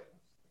know it?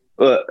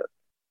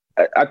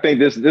 I think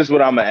this is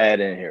what I'm gonna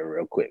add in here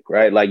real quick,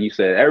 right? Like you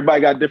said,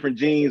 everybody got different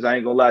genes. I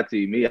ain't gonna lie to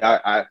you. Me,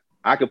 I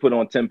could put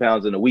on 10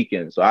 pounds in a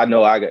weekend. So I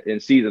know in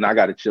season, I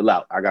got to chill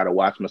out. I got to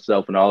watch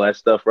myself and all that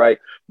stuff, right?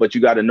 But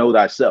you got to know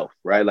thyself,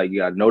 right? Like you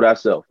got to know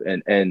thyself.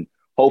 And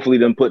hopefully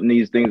them putting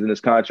these things in this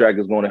contract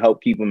is going to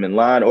help keep him in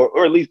line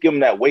or at least give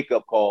him that wake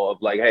up call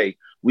of like, hey,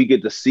 we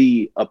get to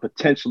see a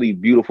potentially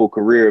beautiful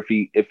career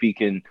if he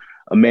can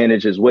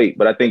manage his weight.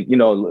 But I think,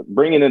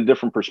 bringing in a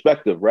different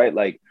perspective, right?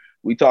 Like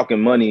we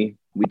talking money,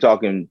 we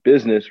talking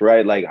business,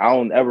 right? Like I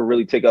don't ever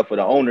really take up for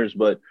the owners,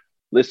 but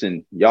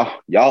listen, y'all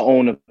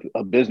own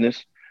a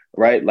business,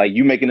 right? Like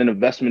you making an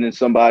investment in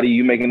somebody,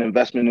 you making an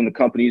investment in the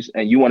companies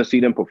and you want to see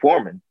them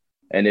performing.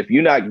 And if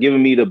you're not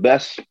giving me the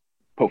best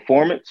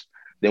performance,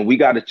 then we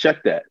got to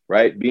check that,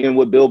 right? Being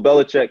with Bill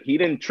Belichick, he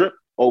didn't trip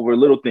over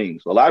little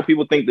things. A lot of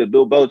people think that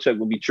Bill Belichick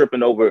will be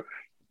tripping over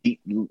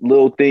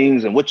little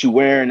things and what you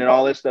wearing and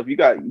all that stuff. You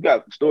got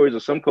stories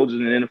of some coaches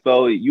in the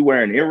NFL, you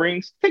wearing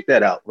earrings, take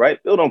that out,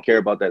 right? Bill don't care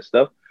about that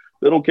stuff.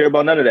 Bill don't care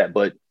about none of that.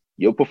 But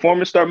your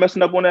performance start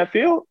messing up on that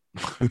field,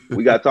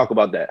 we got to talk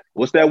about that.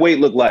 What's that weight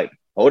look like?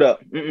 Hold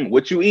up.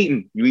 What you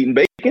eating? You eating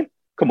bacon?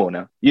 Come on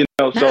now.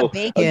 So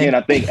again,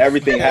 I think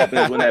everything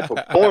happens when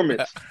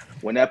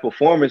that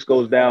performance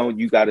goes down,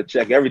 you got to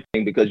check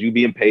everything because you're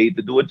being paid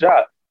to do a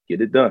job. Get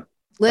it done.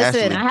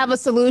 Listen, I have a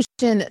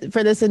solution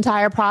for this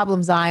entire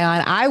problem,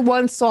 Zion. I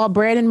once saw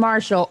Brandon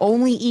Marshall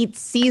only eat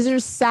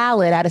Caesar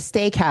salad at a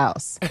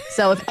steakhouse.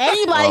 So if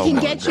anybody can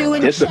get you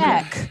in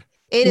check,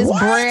 it is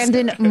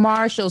Brandon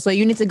Marshall. So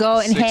you need to go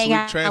and hang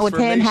out with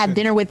him, have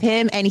dinner with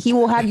him, and he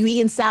will have you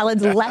eating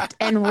salads left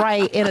and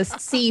right in a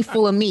sea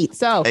full of meat.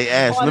 So, hey,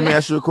 Ash, let me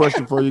ask you a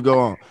question before you go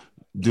on.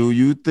 Do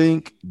you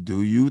think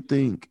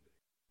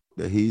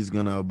that he's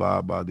gonna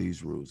abide by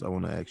these rules? I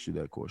want to ask you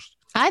that question.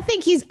 I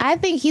think he's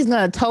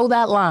gonna toe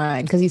that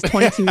line because he's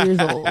 22 years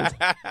old.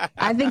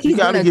 I think he's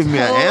gonna give me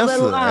an answer,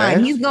 the line.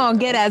 Man. He's gonna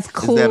get as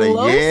close. Is that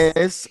a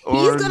yes or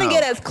he's gonna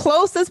get as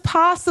close as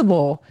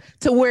possible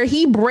to where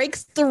he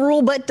breaks the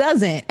rule but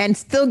doesn't and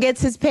still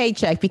gets his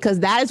paycheck, because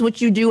that is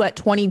what you do at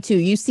 22.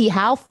 You see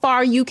how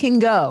far you can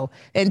go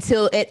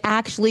until it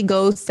actually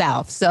goes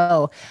south.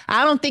 So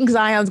I don't think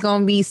Zion's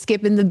gonna be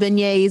skipping the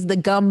beignets, the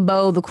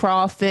gumbo, the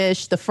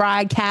crawfish, the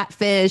fried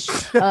catfish,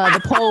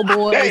 the po'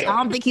 boys. I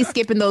don't think he's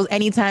skipping those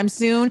anytime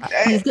soon.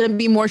 He's going to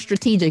be more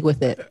strategic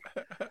with it.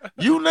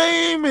 You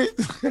name it.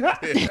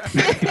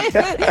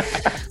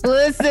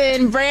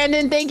 Listen,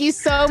 Brandon, thank you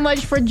so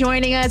much for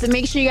joining us. And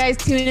make sure you guys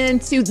tune in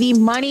to the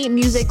Money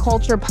Music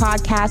Culture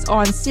podcast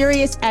on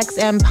Sirius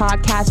XM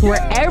Podcast,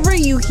 wherever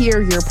you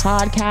hear your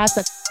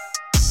podcast.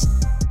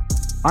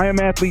 I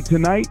Am Athlete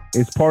Tonight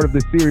is part of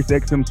the Sirius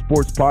XM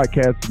Sports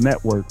Podcast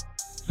Network.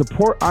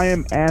 Support I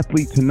Am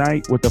Athlete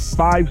Tonight with a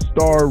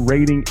 5-star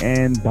rating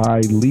and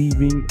by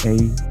leaving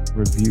a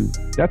review.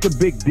 That's a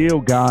big deal,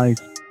 guys.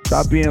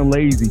 Stop being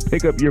lazy.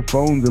 Pick up your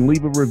phones and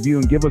leave a review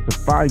and give us a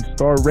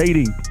 5-star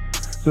rating.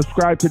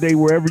 Subscribe today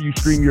wherever you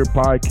stream your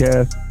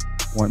podcast.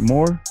 Want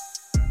more?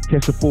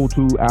 Catch the full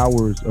 2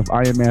 hours of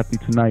I Am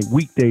Athlete Tonight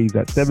weekdays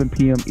at 7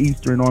 p.m.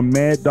 Eastern on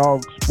Mad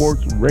Dog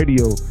Sports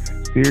Radio,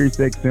 Sirius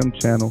XM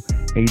Channel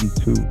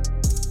 82.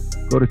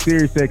 Go to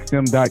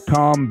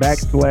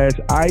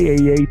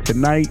SiriusXM.com/IAA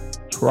Tonight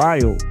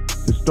trial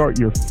to start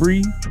your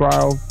free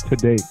trial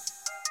today.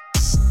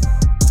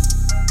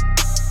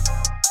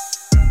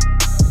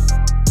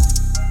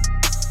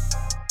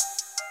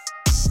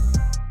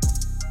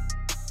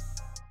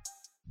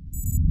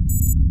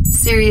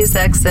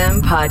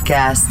 SiriusXM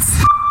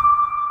Podcasts.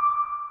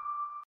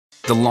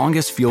 The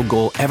longest field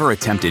goal ever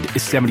attempted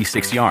is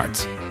 76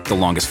 yards. The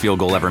longest field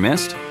goal ever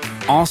missed?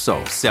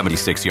 Also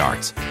 76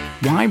 yards.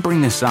 Why bring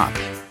this up?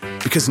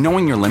 Because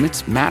knowing your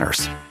limits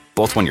matters,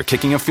 both when you're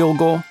kicking a field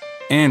goal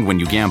and when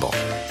you gamble.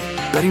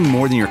 Betting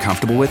more than you're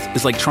comfortable with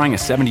is like trying a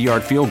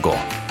 70-yard field goal.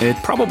 It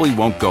probably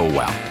won't go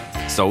well.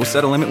 So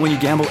set a limit when you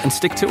gamble and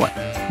stick to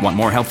it. Want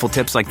more helpful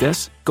tips like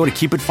this? Go to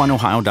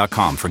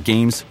keepitfunohio.com for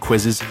games,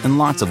 quizzes, and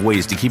lots of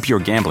ways to keep your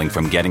gambling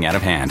from getting out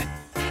of hand.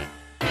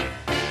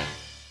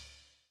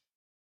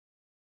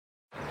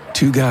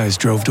 Two guys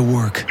drove to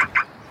work.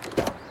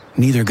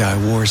 Neither guy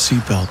wore a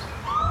seatbelt.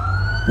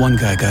 One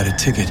guy got a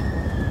ticket.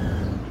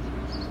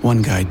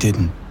 One guy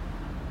didn't.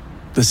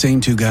 The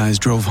same two guys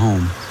drove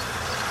home.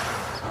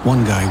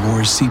 One guy wore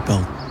his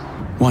seatbelt.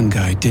 One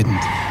guy didn't.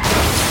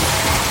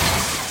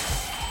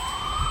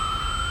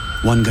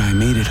 One guy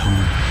made it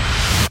home.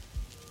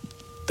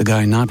 The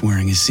guy not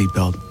wearing his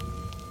seatbelt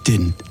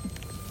didn't.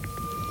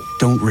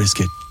 Don't risk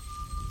it.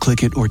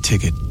 Click it or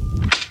ticket.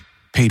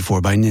 Paid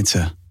for by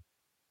NHTSA.